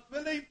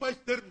վնասվել էի, բայց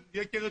դեռ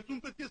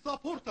եկեղեցուն պետք է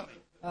սապորտ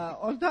անեի։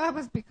 Although I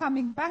was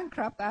becoming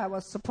bankrupt, I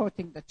was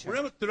supporting the church.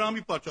 Ուրեմն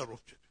դրամի պատճառով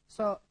չէ։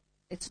 So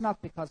it's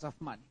not because of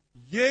money.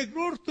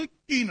 Երկրորդը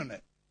կինն է,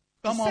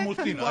 կամ The second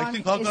ամուսինը, one այսինքն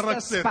is the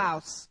հակառակ սերը։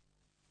 spouse.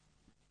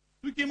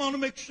 Դուք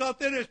իմանում եք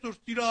շատեր այսօր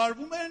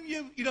սիրահարվում են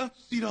եւ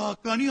իրանց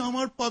սիրահականի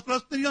համար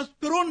պատրաստ են իրաց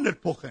կրոններ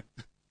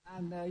փոխեն։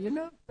 And you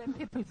know, when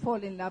people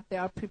fall in love, they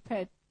are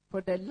prepared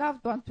for their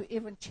loved one to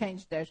even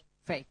change their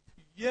faith.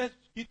 Ես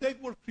գիտեք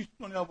որ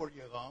քրիստոնյա որ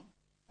եղամ,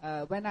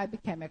 When I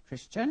became a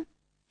Christian,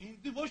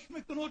 ինձ ոչ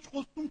մեկ կնոջ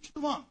խոստում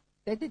չտվան։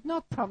 they did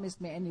not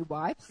promise me any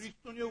wives.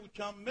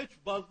 Քրիստոնեության մեջ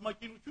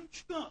բազմակինություն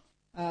չկա։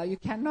 You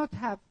cannot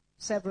have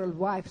several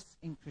wives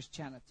in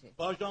Christianity.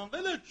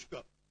 Բաժանվել էլ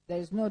չկա։ There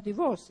is no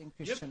divorce in Եվ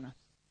Christianity.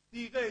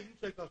 ստիղե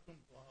ինչ եք ասում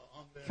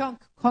անվեր։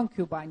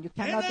 Concubine. You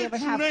cannot એને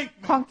even have չունենք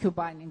մենք։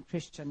 concubine in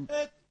Christian.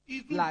 Այդ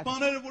իզուր Life.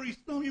 բաները որ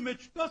իսլամի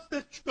մեջ կա,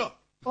 ստեղ չկա։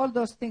 All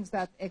those things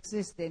that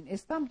exist in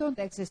Islam don't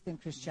exist in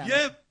Christianity.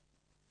 Եվ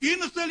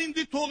ինձ էլ ինձ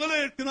թողել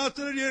էր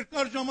գնացել էր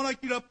երկար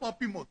ժամանակ իր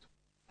պապի մոտ։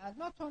 And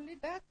not only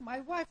that, my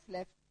wife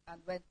left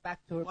and went back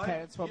to her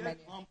parents for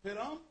many.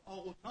 Ամպերամ,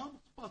 աղոթամ,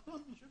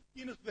 սպասամ, ինչ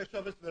ինձ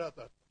վերջապես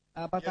վերադարձա։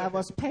 But I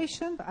was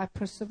patient. I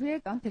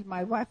persevered until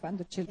my wife and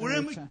the children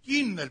Ուրեմն returned.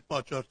 կինն էլ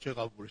պատճառ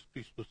չեղավ որ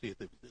Քրիստոսի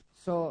հետևից։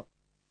 So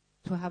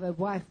to have a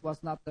wife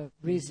was not the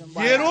reason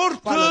why I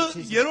followed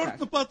Jesus Երրորդ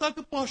Christ.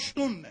 նպատակը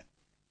պաշտոնն է։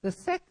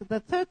 The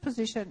third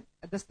position,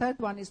 the third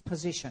one is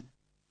position.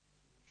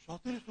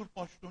 Շատերս որ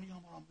պաշտոնի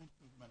համար ամեն ինչ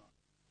ուզում են։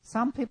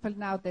 Some people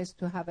nowadays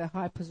to have a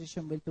high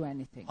position will do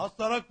anything.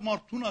 Հասարակ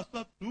մարդուն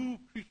ասա դու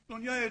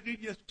քրիստոնյա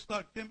եղիր, ես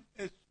կստարկեմ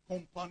այս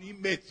կոմպանիի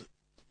մեծը։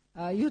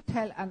 You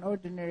tell an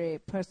ordinary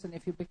person,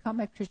 if you become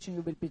a Christian,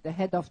 you will be the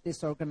head of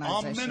this Ամենը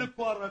organization.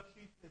 քո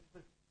առաջից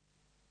էսպես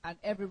And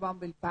everyone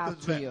will bow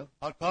to you.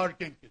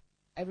 հարկարկենք։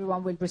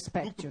 Everyone will Դու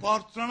respect you.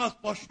 կբարձրանաս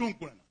պաշտոն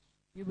կունենաս։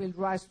 You will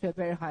rise to a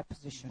very high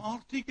position.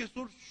 Մարդիկ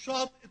այսօր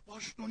շատ այդ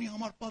պաշտոնի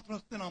համար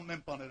պատրաստ են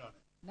ամեն բաներ անեն։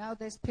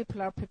 Nowadays,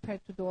 people are prepared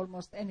to do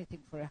almost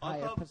anything for a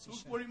higher Դուք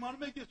position. որ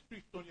իմանում եք ես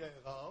քրիստոնյա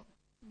եղավ,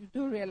 You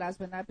do realize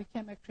when I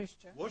became a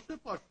Christian, Ոչ թե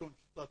պաշտոն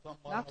չստացամ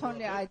not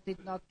only I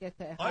did not get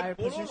a այլ higher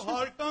բոլոր position,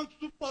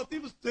 հարկանքս ու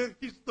պատիվս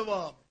ձեռքից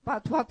տվամ։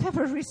 but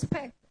whatever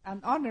respect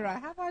and honor I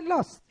have, I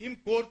lost. Իմ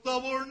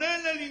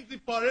գործավորներն էլ ինձ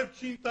բարև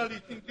չին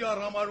տալիս, ինձ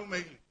արհամարում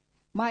էին։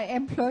 My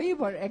employee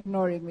were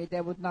ignoring me.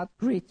 They would not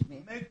greet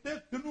me.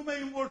 Մեկտեղ գնում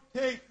էին որ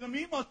թեյ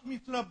խմիմ, ասում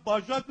ինձ նրա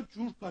բաժակը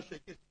ջուր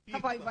քաշեք։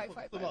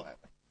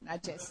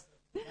 Najes.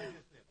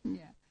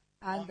 Yeah.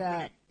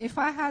 And if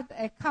I had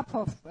a cup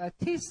of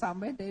tea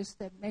somewhere, they used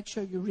to make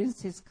sure you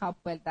rinse his cup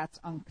well. That's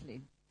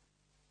unclean.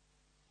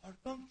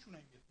 Հարկանք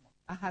չունեն ես մա։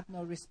 I had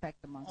no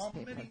respect amongst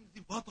people. Ամեն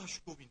ինձ վատ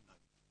աշկովին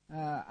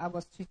նայ։ I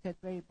was treated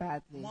very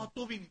badly.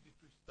 Մատովին ինձ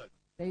ցույց տալ։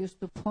 They used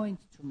to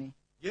point to me.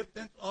 Եվ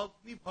տենց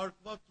ազնիվ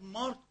հարկված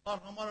մարդ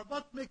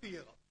արհամարված մեկը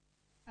եղավ։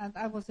 And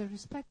I was a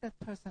respected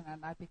person,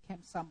 and I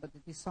became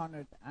somebody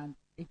dishonored and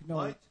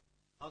ignored.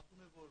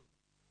 Ասում է որ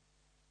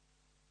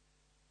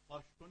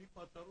պաշտոնի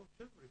պատճառով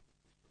չէր որ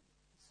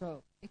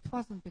So it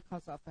wasn't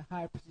because of a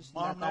higher position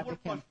that I մարմնավոր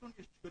became. պաշտոն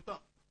ես չգտա։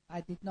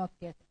 I did not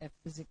get a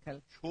physical.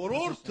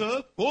 Չորրորդը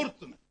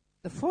գործն է։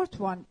 The fourth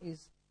one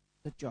is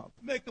the job.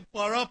 Մեկը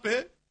պարապ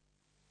է,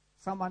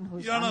 Someone who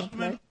is իրան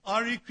ասում են unemployed.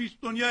 արի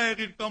քրիստոնյա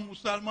եղիր կամ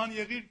մուսալման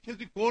եղիր,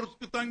 քեզի գործ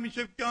կտանք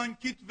մինչև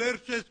կյանքիդ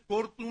վերջես,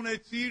 գործ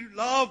ունեցիր,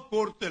 լավ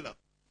գործել է։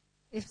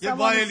 If Yeah,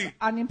 someone is violin.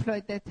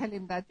 unemployed, they tell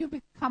him that you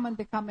come and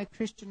become a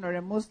Christian or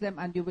a Muslim,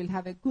 and you will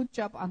have a good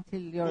job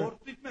until your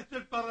Գործից մեծ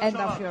էլ end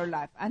of կառաջանա։ your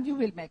life, and you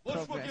will make Ոչ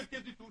ոք progress. էլ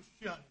քեզի դուրս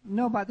չի անի։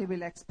 Nobody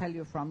will expel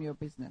you from your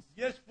business.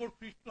 Ես որ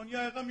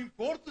քրիստոնյա եղամ, իմ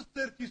գործս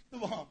ձեռքից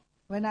տվամ։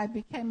 When I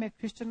became a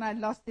Christian, I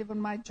lost even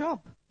my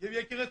job, Եվ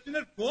եկեղեցին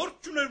էլ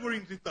գործ չուներ որ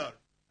ինձ տար։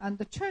 and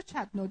the church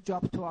had no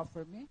job to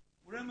offer me,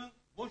 Ուրեմն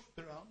ոչ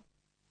դրամ,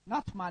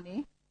 not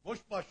money, ոչ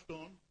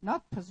պաշտոն,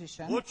 not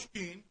position, ոչ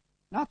կին,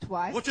 not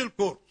wife, ոչ էլ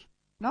գործ։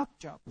 not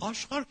job.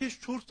 Աշխարհ քեզ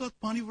 4 հատ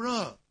բանի վրա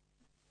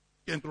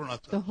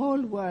կենտրոնացած։ The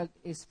whole world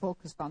is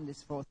focused on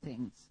these four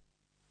things.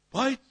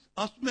 Բայց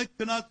ասում եք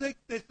գնացեք,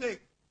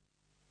 տեսեք,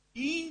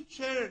 ինչ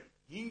է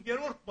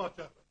 5-րդ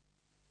պատճառը,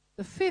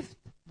 The fifth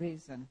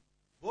reason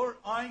որ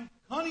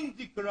այնքան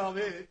ինձ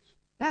գրավեց,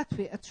 that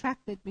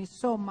attracted me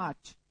so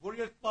much, որ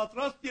ես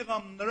պատրաստ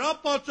եղամ նրա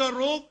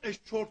պատճառով այս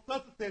 4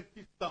 հատը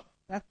ձեռքից տամ։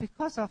 that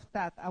because of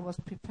that, I was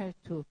prepared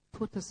to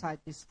put aside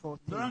these four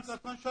Նրանք things.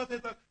 ասան շատ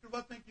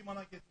հետաքրքրված են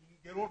իմանալ այս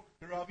 5-րդ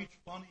գրավիչ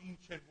բանը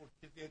ինչ էր, որ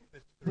քեզ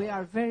այդպես We գրավ։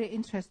 are very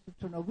interested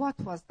to know what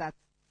was that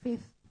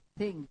fifth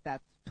thing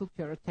that took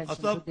your attention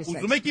Ասա, to this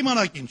ուզում extent. եք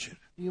իմանալ ինչ էր։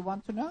 Do you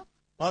want to know?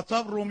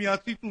 Բացավ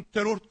Ռոմեացի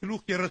 8-րդ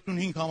գլուխ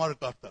 35 համարը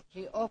կարդաց։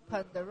 He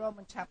opened the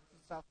Roman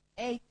chapters of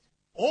 8.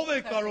 Ով է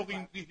կարող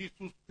ինձ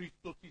Հիսուս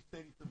Քրիստոսի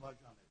սերից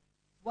բաժանել։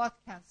 What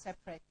can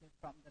separate me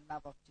from the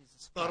love of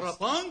Jesus Christ?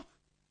 Տառապանք,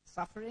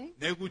 Suffering,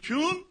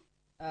 նեղություն,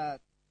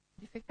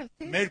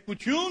 difficulty,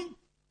 մերկություն,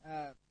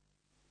 uh,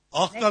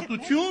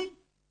 աղքատություն,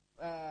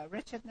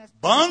 wretchedness,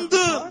 Band.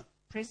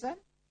 prison,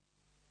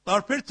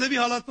 տարբեր ծևի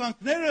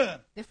հալածանքները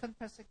different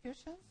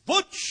persecutions.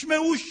 ոչ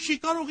մեուշ չի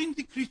կարող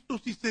ինձ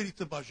Քրիստոսի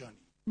սերից բաժանի։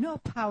 No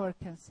power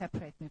can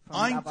separate me from the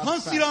love Այնքան of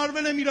Christ.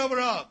 սիրարվել եմ իր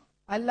վրա,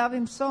 I love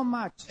him so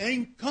much.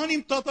 այնքան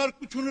իմ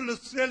տատարկությունը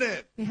լսրել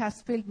է, He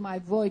has filled my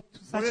void to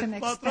որ such an ես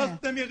extent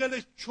պատրաստ եմ եղել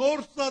այս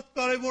 4 հատ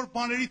կարևոր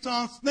բաներից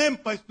անցնեմ,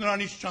 բայց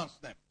նրանից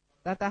չանցնեմ։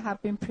 that I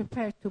have been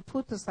prepared to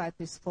put aside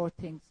these four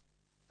things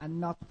and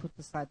not put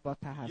aside what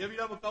I have. Եվ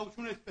իր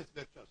վկայությունը այսպես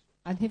վերջացրեց։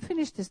 And he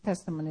finished his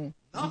testimony.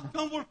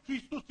 Նախքան որ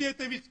Քրիստոսի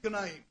հետևից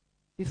գնային,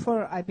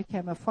 Before I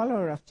became a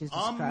follower of Jesus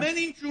ամեն Christ,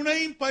 ինչ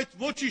ունեին, բայց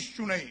ոչինչ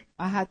չունեին։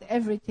 I had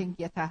everything,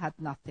 yet I had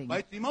nothing.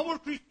 Բայց հիմա որ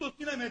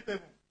Քրիստոսին եմ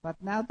հետևում, But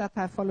now that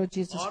I follow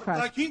Jesus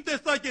Christ, արտաքին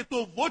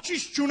տեսակետով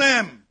ոչինչ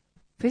չունեմ,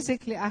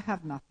 physically I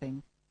have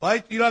nothing.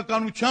 բայց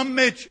իրականության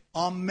մեջ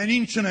ամեն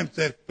ինչն եմ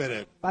ձեռք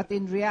բերել։ But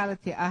in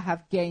reality, I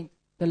have gained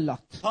the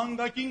lot.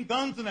 Թանկագին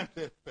գանձն եմ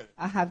ձեռք բերել։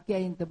 I have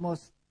gained the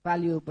most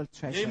valuable Հիմա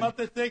treasure.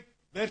 տեսեք,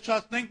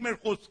 վերջացնենք մեր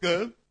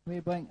խոսքը։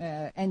 We're going,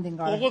 ending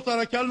our... Պողոս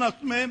Արաքյալն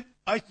ասում է,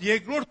 այս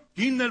երկրորդ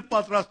գինն էլ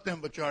պատրաստ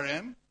եմ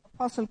վճարեմ,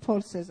 Apostle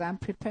Paul says, I'm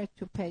prepared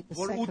to pay the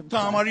որ second 8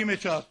 price. համարի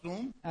մեջ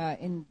ասում,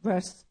 In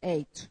verse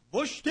 8.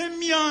 ոչ թե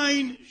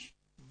միայն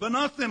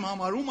վնաս եմ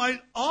համարում, այլ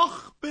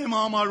աղբ եմ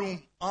համարում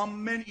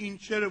ամեն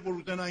ինչերը,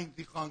 որ ուզենա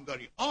ինձ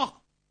խանգարի։ Աղբ,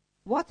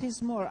 What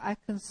is more, I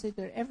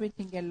consider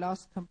everything a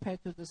loss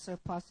compared to the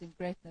surpassing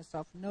greatness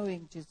of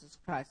knowing Jesus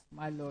Christ,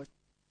 my Lord,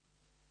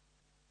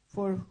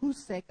 for whose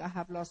sake I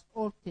have lost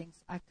all things.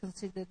 I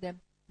consider them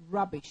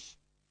rubbish,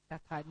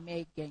 that I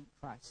may gain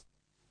Christ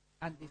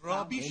and be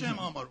found ռաբիշ in եմ him.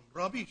 համարում,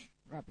 ռաբիշ։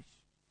 Rubbish.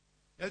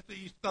 Այդ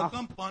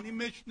իսկական բանի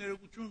մեջ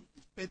ներողություն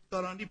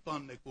պետքարանի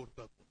բանն է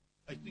կորտածում։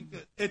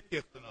 Այսինքն այդ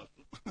կեղտն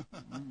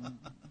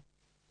ասում։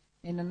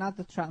 In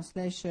another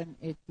translation,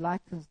 it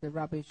likens the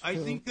rubbish to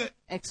Այսինքն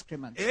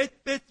excrement.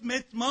 այդպես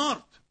մեծ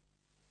մարդ,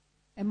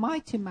 A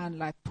mighty man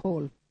like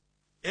Paul,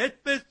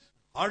 այդպես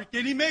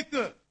հարկելի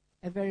մեկը,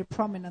 a very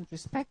prominent,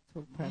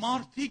 respectful person,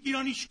 մարդիկ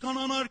իրան իշքան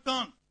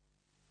անարկան,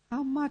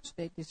 how much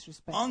they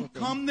disrespected him.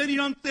 անգամներ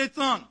իրան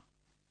ծեծան,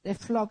 They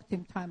flogged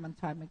him time and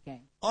time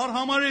again.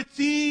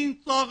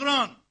 արհամարեցին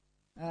ծաղրան,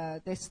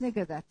 They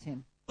sniggered at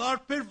him.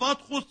 տարբեր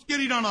վատ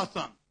խոսքեր իրան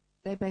ասան։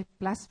 They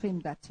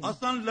blasphemed at him.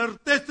 Ասան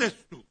լրտես ես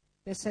դու,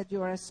 They said,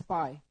 you are a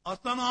spy.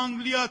 ասան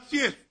անգլիացի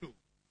ես դու։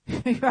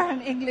 You are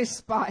an English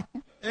spy.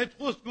 Այդ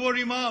խոսքը որ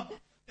հիմա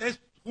այս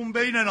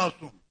խումբերին են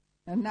ասում։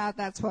 And now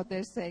that's what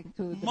they're saying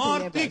to the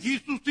Մարդիկ believers.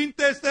 Հիսուսին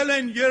տեսել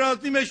են,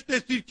 երազի մեջ,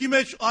 տեսիրքի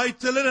մեջ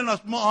այցելել են,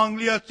 ասում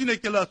անգլիացին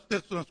եկել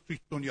ասեցնաց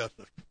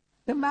քրիստոնյասը։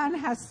 The man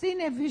has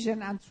seen a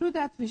vision, and through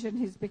that vision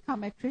he's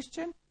become a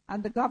Christian,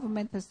 and the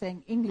government is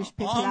saying English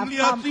people have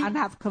come and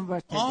have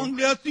converted him.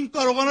 Անգլիացին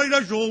կարողանա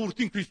իր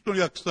ժողովրդին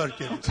քրիստոնյա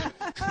կսարքել։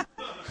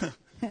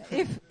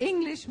 If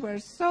English were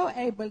so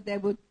able, they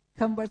would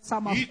convert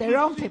some of their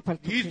own people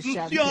to Հիսուսի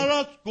Christianity.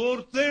 արած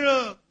գործերը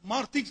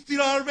մարդիկ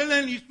սիրարվել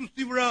են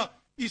Հիսուսի վրա,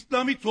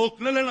 իսլամից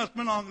օգնել են,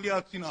 ասում են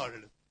անգլիացին արել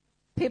է։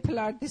 People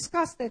are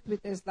disgusted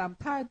with Islam,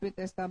 tired with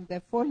Islam,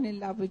 they've fallen in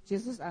love with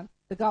Jesus, and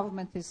the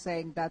government is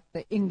saying that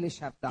the English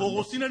have done this.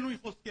 Պողոսին էլ նույն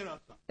խոսքեր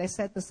ասան։ They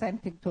said the same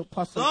thing to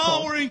Apostle Սա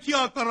Paul. օրենքի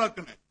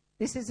հակառակն է։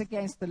 This is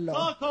against the Սա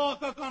law.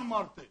 քաղաքական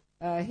մարդ է։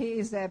 He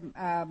is a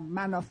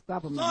man of Սա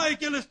government.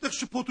 եկել է այդտեղ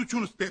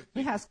շփոթություն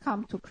ստեղծել։ He has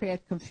come to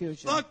create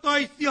confusion. Սա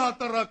կայսի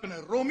հակառակն է,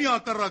 Ռոմի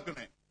հակառակն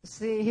է։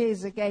 See, he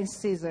is against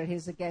Caesar, he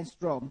is against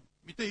Rome.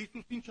 Միտե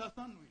Հիսուսին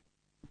չասան նույն։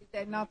 Did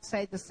they not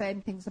say the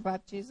same things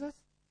about Jesus?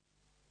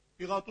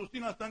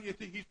 Պիղատոսին ասան,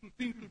 եթե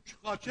Հիսուսին դու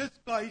չխաչես,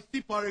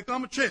 կայսի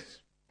բարեկամը չես։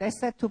 They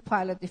said to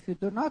Pilate, if you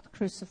do not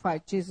crucify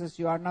Jesus,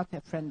 you are not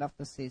a friend of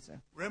the Caesar.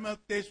 Ուրեմն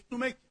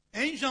տեսնում եք,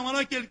 այն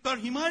ժամանակ էլ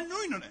կար, հիմա էլ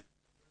նույնն է։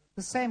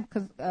 The same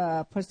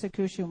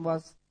persecution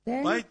was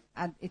then, Բայց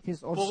and it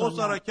is also Պողոս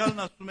now.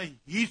 Արաքյալն ասում է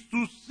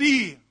Հիսուսի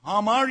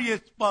համար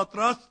ես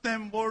պատրաստ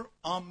եմ որ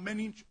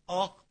ամեն ինչ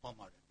աղ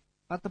համարեմ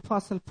But the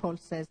Apostle Paul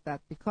says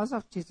that because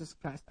of Jesus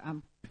Christ,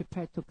 I'm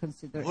prepared to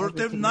consider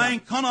որովհետև everything նա wrong.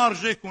 այնքան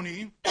արժեք ունի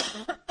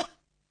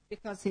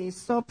Because he is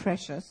so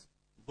precious,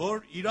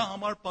 որ իր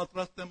համար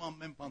պատրաստ եմ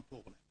ամեն բան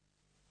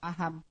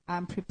թողնել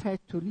I'm prepared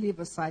to leave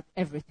aside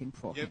everything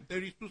for եւ him.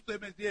 Տեր Հիսուսը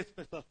մեզ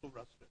այսպես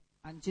ասովրացրել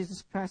And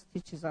Jesus Christ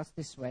teaches us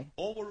this way.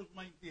 ով որ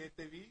ուզում է ինձ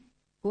հետևի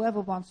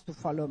Whoever wants to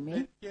follow me,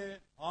 պետք է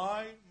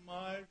հայր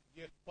մայր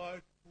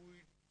եղբայր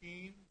քույր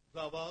կին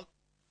զավակ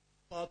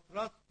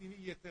պատրաստ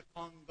լինի եթե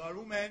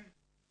խանգարում են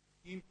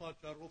իմ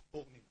պատճառով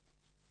թողնի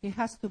he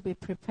has to be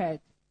prepared,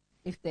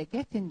 if they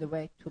get in the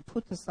way, to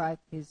put aside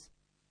his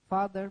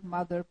father,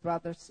 mother,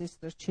 brother,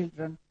 sister,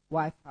 children,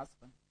 wife,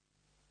 husband.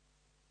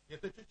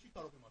 եթե չի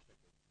կարող իմ աշակերտ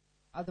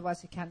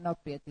Otherwise, he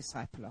cannot be a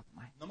disciple of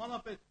mine.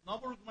 նմանապես նա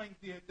որ ուզում է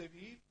ինձ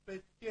հետևի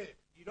պետք է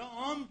իր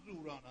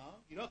անձուրանա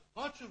իր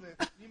խաչը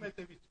վերցնի իմ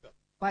հետևից գա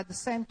By the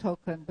same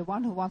token, the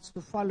one who wants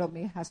to follow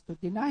me has to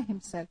deny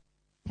himself,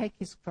 take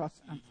his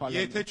cross and follow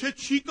եթե me.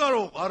 չի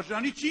կարող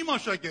արժանի չի իմ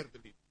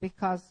աշակերտը լինի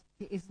Because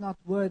he is not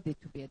worthy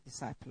to be a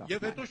disciple of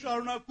եւ հետո mine.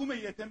 շարունակում է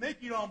եթե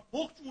մեկ իր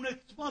ամբողջ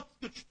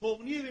ունեցվածքը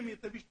չթողնի եւ իմ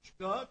հետևից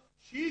չգա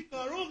չի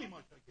կարող իմ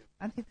աշակերտը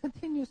And he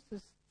continues to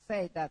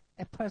say that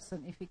a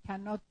person, if he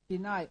cannot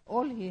deny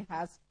all he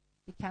has,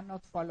 he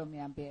cannot follow me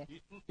and be a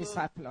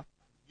disciple of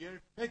me.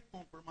 երբեք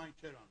կոմպրոմայզ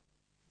չեր անում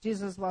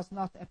Jesus was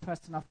not a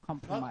person of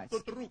compromise.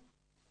 կտրուկ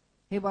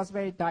He was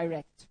very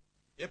direct.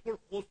 երբ որ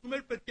խոսում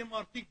էր պետք է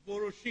մարդիկ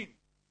որոշին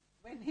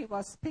When he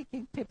was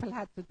speaking, people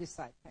had to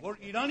decide. որ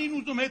Իրանին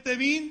ուզում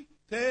հետևին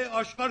թե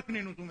աշխարհքն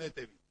են ուզում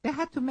հետևին They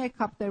had to make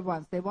up their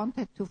minds. They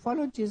wanted to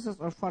follow Jesus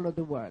or follow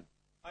the world.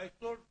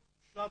 այսօր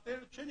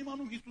շատերը չեն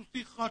իմանում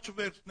Հիսուսի խաչը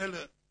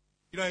վերցնելը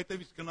իր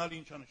հետևից գնալը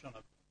ինչա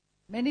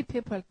նշանակում Many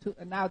people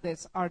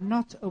nowadays are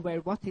not aware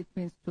what it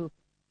means to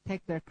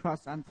take their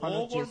cross and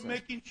follow ով որ Jesus.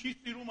 մեկին չի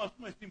սիրում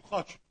ասում է իմ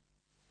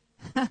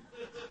խաչը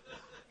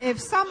If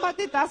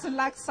somebody doesn't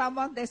like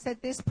someone, they say,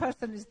 this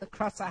person is the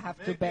cross I have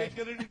to մեկ bear.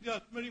 եկել էր ինձ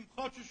ասում էր իմ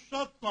խաչը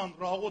շատ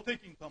ծանր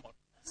աղոթեք ինձ համար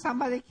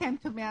Somebody came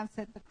to me and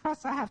said, the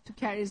cross I have to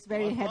carry is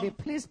very heavy.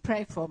 Please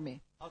pray for me.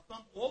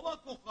 ասամ ով է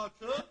քո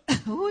խաչը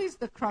Who is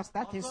the cross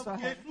that is so ասամ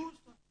heavy?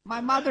 Եսուս My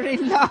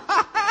mother-in-law.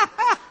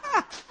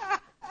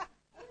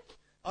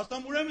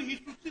 ասամ ուրեմն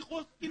Հիսուսի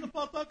խոսքի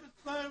նպատակը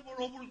սա է որ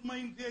ով ուզում է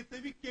ինձ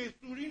հետևի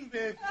կեսուրին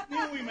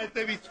վերցնի ու իմ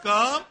հետևից գա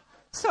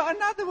So in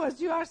other words,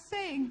 you are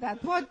saying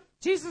that what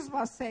Jesus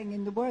was saying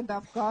in the word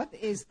of God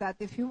is that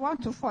if you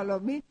want to follow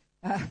me,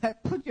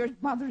 put your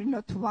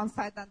mother-in-law to one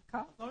side and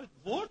come. ասամ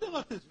որտեղ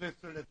է դες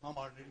վերցրել այդ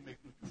համարների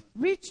մեկնությունը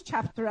Which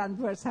chapter and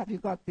verse have you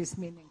got this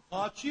meaning?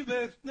 խաչի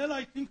վերցնել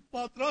այսինքն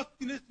պատրաստ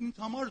լինես ինձ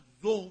համար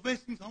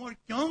զոհվես ինձ համար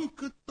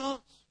կյանքը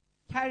տաս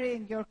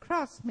Carrying your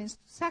cross means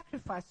to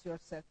sacrifice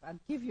yourself and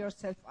give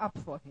yourself up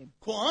for him.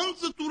 քո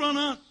անձը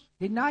տուրանաս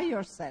Deny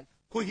yourself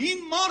քո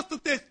հին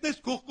մարդը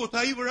տեսնես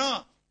Գողգոթայի վրա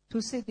to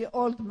see the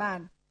old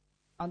man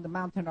on the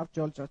mountain of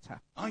Golgotha.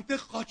 այնտեղ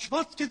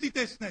խաչված քեզի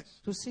տեսնես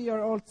To see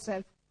your old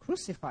self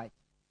crucified.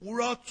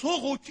 ուրացող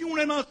հոգի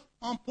ունենաս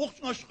ամբողջ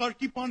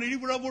աշխարհի բաների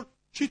վրա որ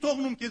չի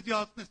թողնում քեզի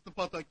հասնես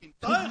նպատակին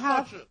դա է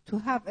խաչը To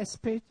have a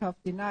spirit of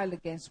denial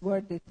against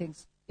worldly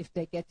things if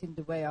they get in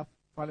the way of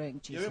following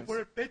եւ Jesus. երբ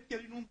որ պետք է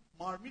լինում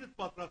մարմինդ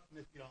պատրաստ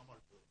ունես իր համար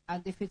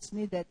And if it's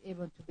needed,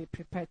 even to be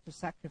prepared to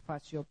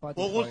sacrifice your body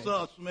for Պողոսը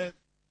it. ասում է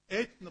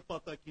այդ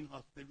նպատակին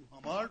հասնելու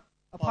համար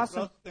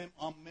Apostle- պատրաստ եմ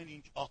ամեն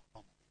ինչ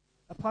աղբամ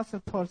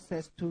Apostle Paul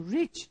says, to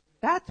reach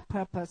that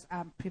purpose,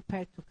 I'm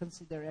prepared to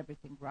consider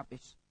everything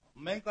rubbish.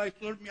 Մենք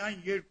այսօր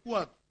միայն երկու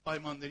հատ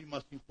պայմանների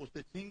մասին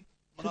խոսեցինք,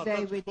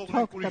 Today we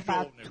talked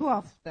about two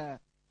of the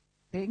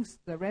things.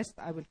 The rest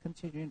I will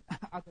continue in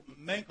other weeks.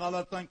 Մենք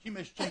հալածանքի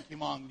մեջ չենք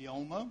հիմա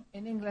Անգլիայում,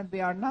 In England,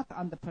 we are not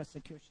under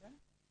persecution.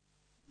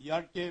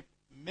 իհարկե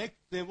մեկ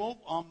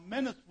ձևով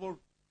ամենս որ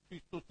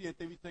Քրիստոսի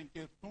հետևից են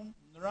կերտում,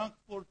 նրանք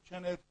որ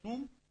չեն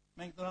երթում,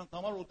 մենք նրանց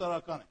համար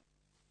օտարական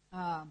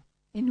ենք։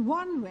 In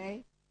one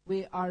way,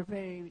 we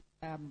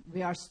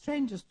are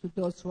strangers to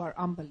those who are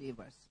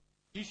unbelievers.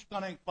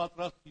 Իշքան ենք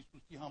պատրաստ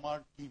Քրիստոսի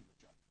համար գին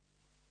վճարել։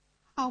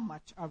 How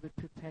much are we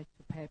prepared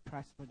to pay a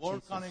price for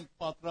Որքան Jesus? ենք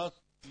պատրաստ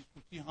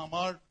Քրիստոսի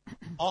համար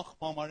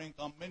աղբ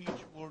համարենք ամեն ինչ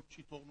որ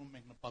չի թողնում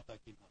մենք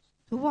նպատակին հասնել։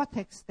 To what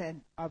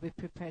extent are we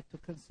prepared to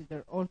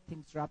consider all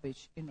things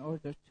rubbish in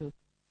order to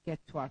get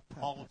to our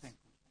purpose? Աղոթենք։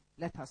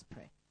 Let us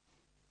pray.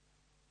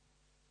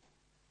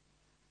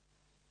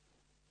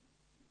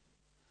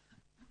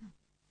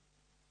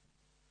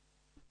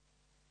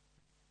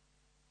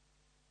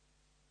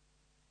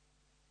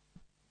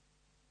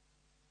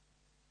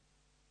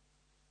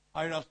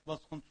 Հայր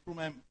Աստված, խնդրում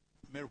եմ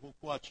մեր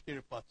հոգու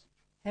աչքերը բացիր։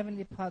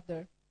 Heavenly Father,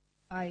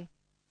 I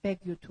beg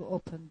you to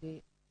open the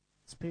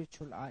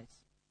spiritual eyes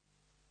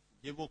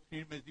Եվ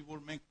օգնիր մեզի,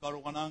 որ մենք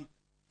կարողանանք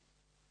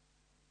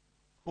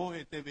քո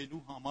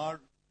հետևելու համար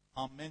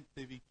ամեն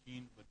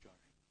ծևիկին վճարել։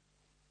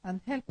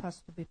 and help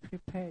us to be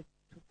prepared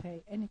to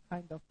pay any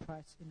kind of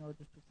price in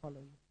order to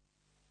follow you.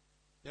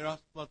 Տեր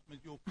Աստված,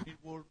 մեզի օգնիր,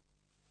 որ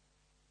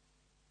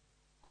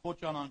քո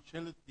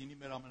ճանաչելը լինի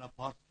մեր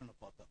ամենաբարձր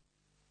նպատակը։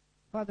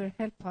 Father,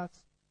 help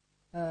us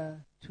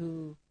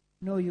to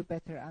know you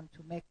better and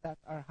to make that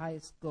our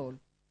highest goal.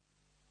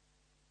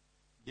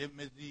 Եվ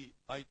մեզի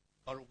այդ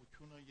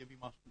կարողությունը եւ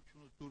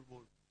իմաստությունը դուր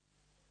որ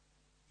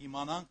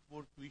իմանանք,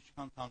 որ դու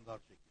ինչքան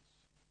թանկարժեք ես։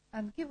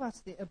 And give us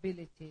the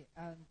ability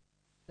and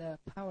the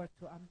power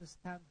to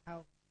understand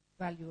how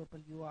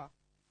valuable you are.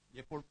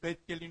 Երբ որ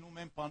պետք է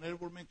լինում են բաներ,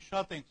 որ մենք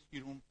շատ ենք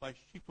սիրում,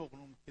 բայց չի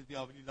թողնում քեզի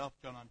ավելի լավ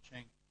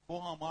ճանաչենք, քո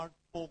համար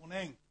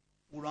թողնենք,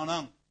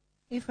 ուրանանք։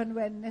 If and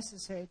when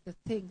necessary, the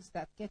things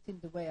that get in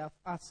the way of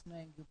us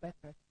knowing you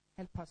better,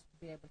 help us to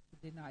be able to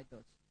deny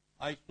those.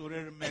 Այս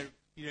օրերը մեր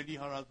իրելի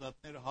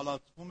հարազատները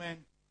հալածվում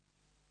են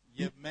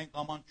եւ մենք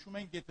ամանչում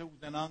ենք, եթե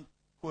ուզենանք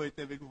քո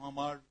հետևելու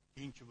համար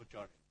ինչ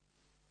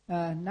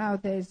վճարել։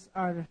 Nowadays,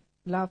 our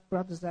loved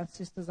brothers and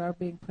sisters are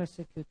being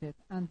persecuted,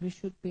 and we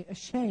should be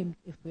ashamed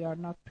if we are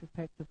not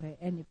prepared to pay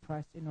any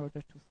price in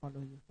order to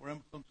follow you.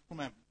 Ուրեմն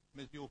խնդրում եմ,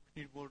 մեզի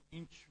օգնիր, որ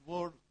ինչ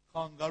որ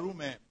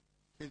խանգարում է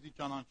քեզի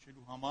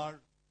ճանաչելու համար,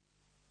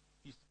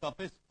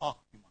 իսկապես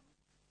աղբ իմանանք։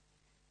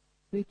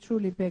 We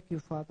truly beg you,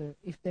 Father,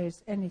 if there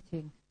is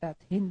anything that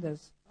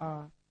hinders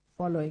our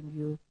following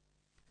you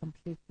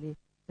completely,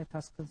 let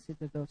us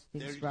consider those Տեր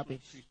things Հիսուս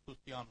rubbish.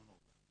 Քրիստոսի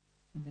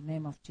անունով։ In the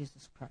name of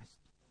Jesus Christ.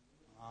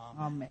 Ամեն։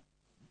 Amen.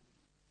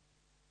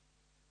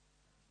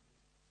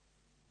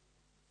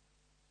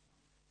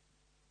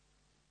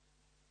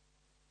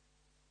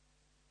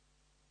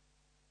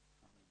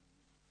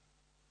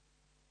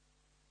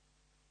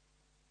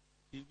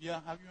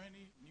 Sylvia, have you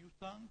any new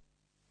song?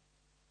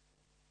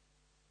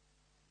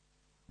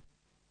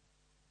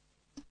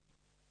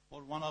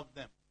 Or one of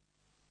them?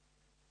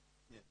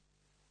 Yes.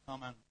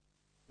 Come and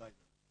guide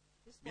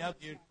us. Մի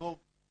հատ երկով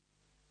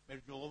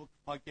մեր ժողովը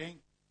կփակենք,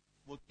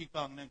 ոտքի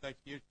կանգնենք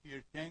այդ երկու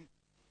երկենք,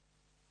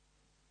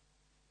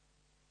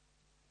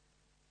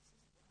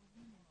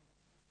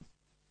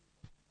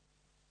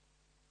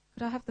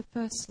 Could I have the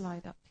first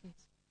slide up,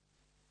 please?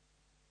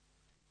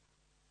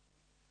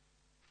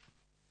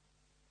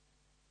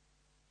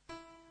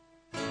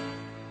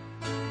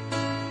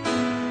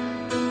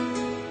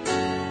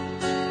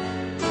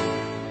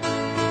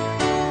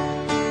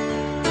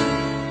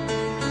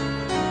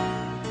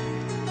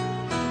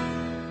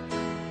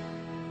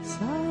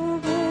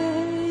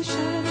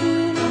 Salvation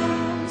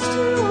belongs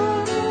to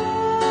our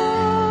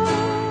God.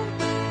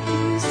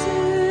 He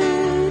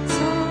sits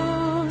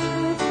on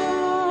the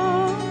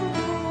throne.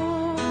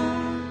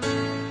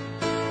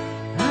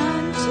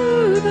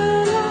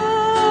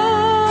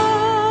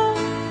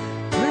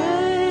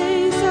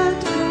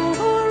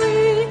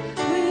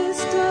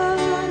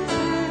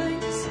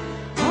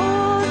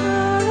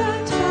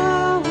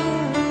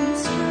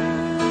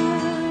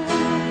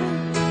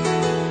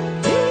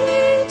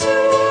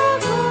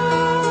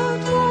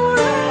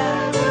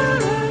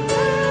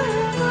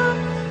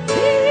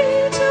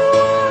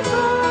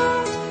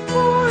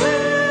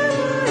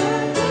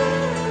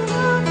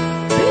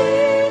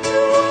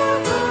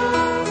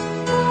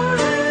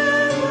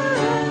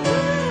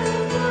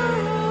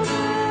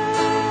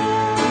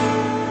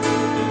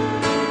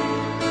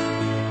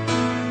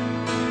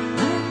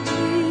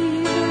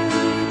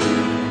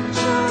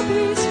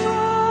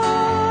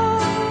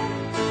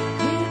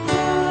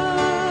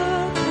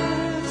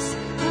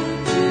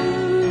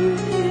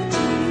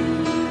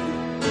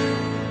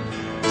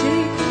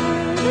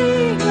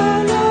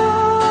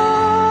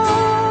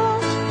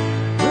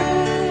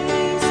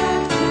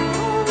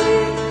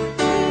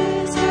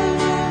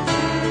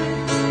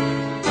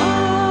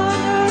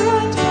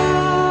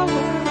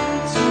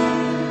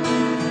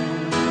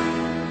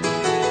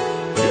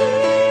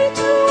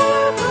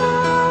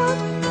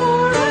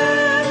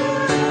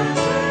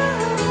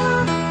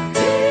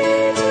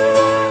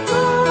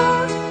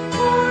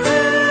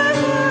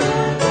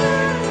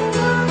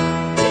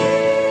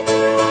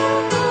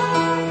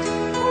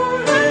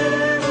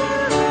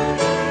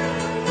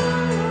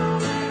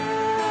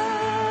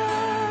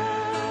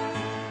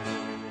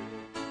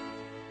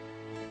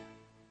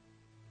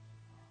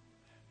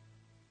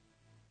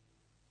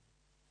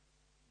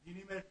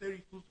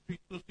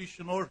 Հիսուսի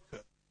շնորհքը,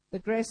 the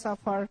grace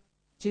of our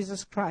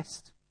Jesus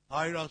Christ,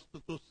 Հայր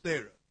Աստծո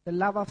սերը the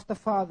love of the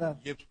Father,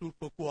 եւ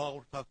Սուրբ Հոգու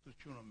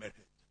հաղորդակցությունը մեր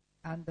հետ։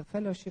 and the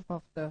fellowship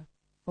of the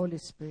Holy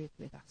Spirit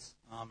with us.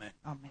 Ամեն։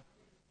 Amen.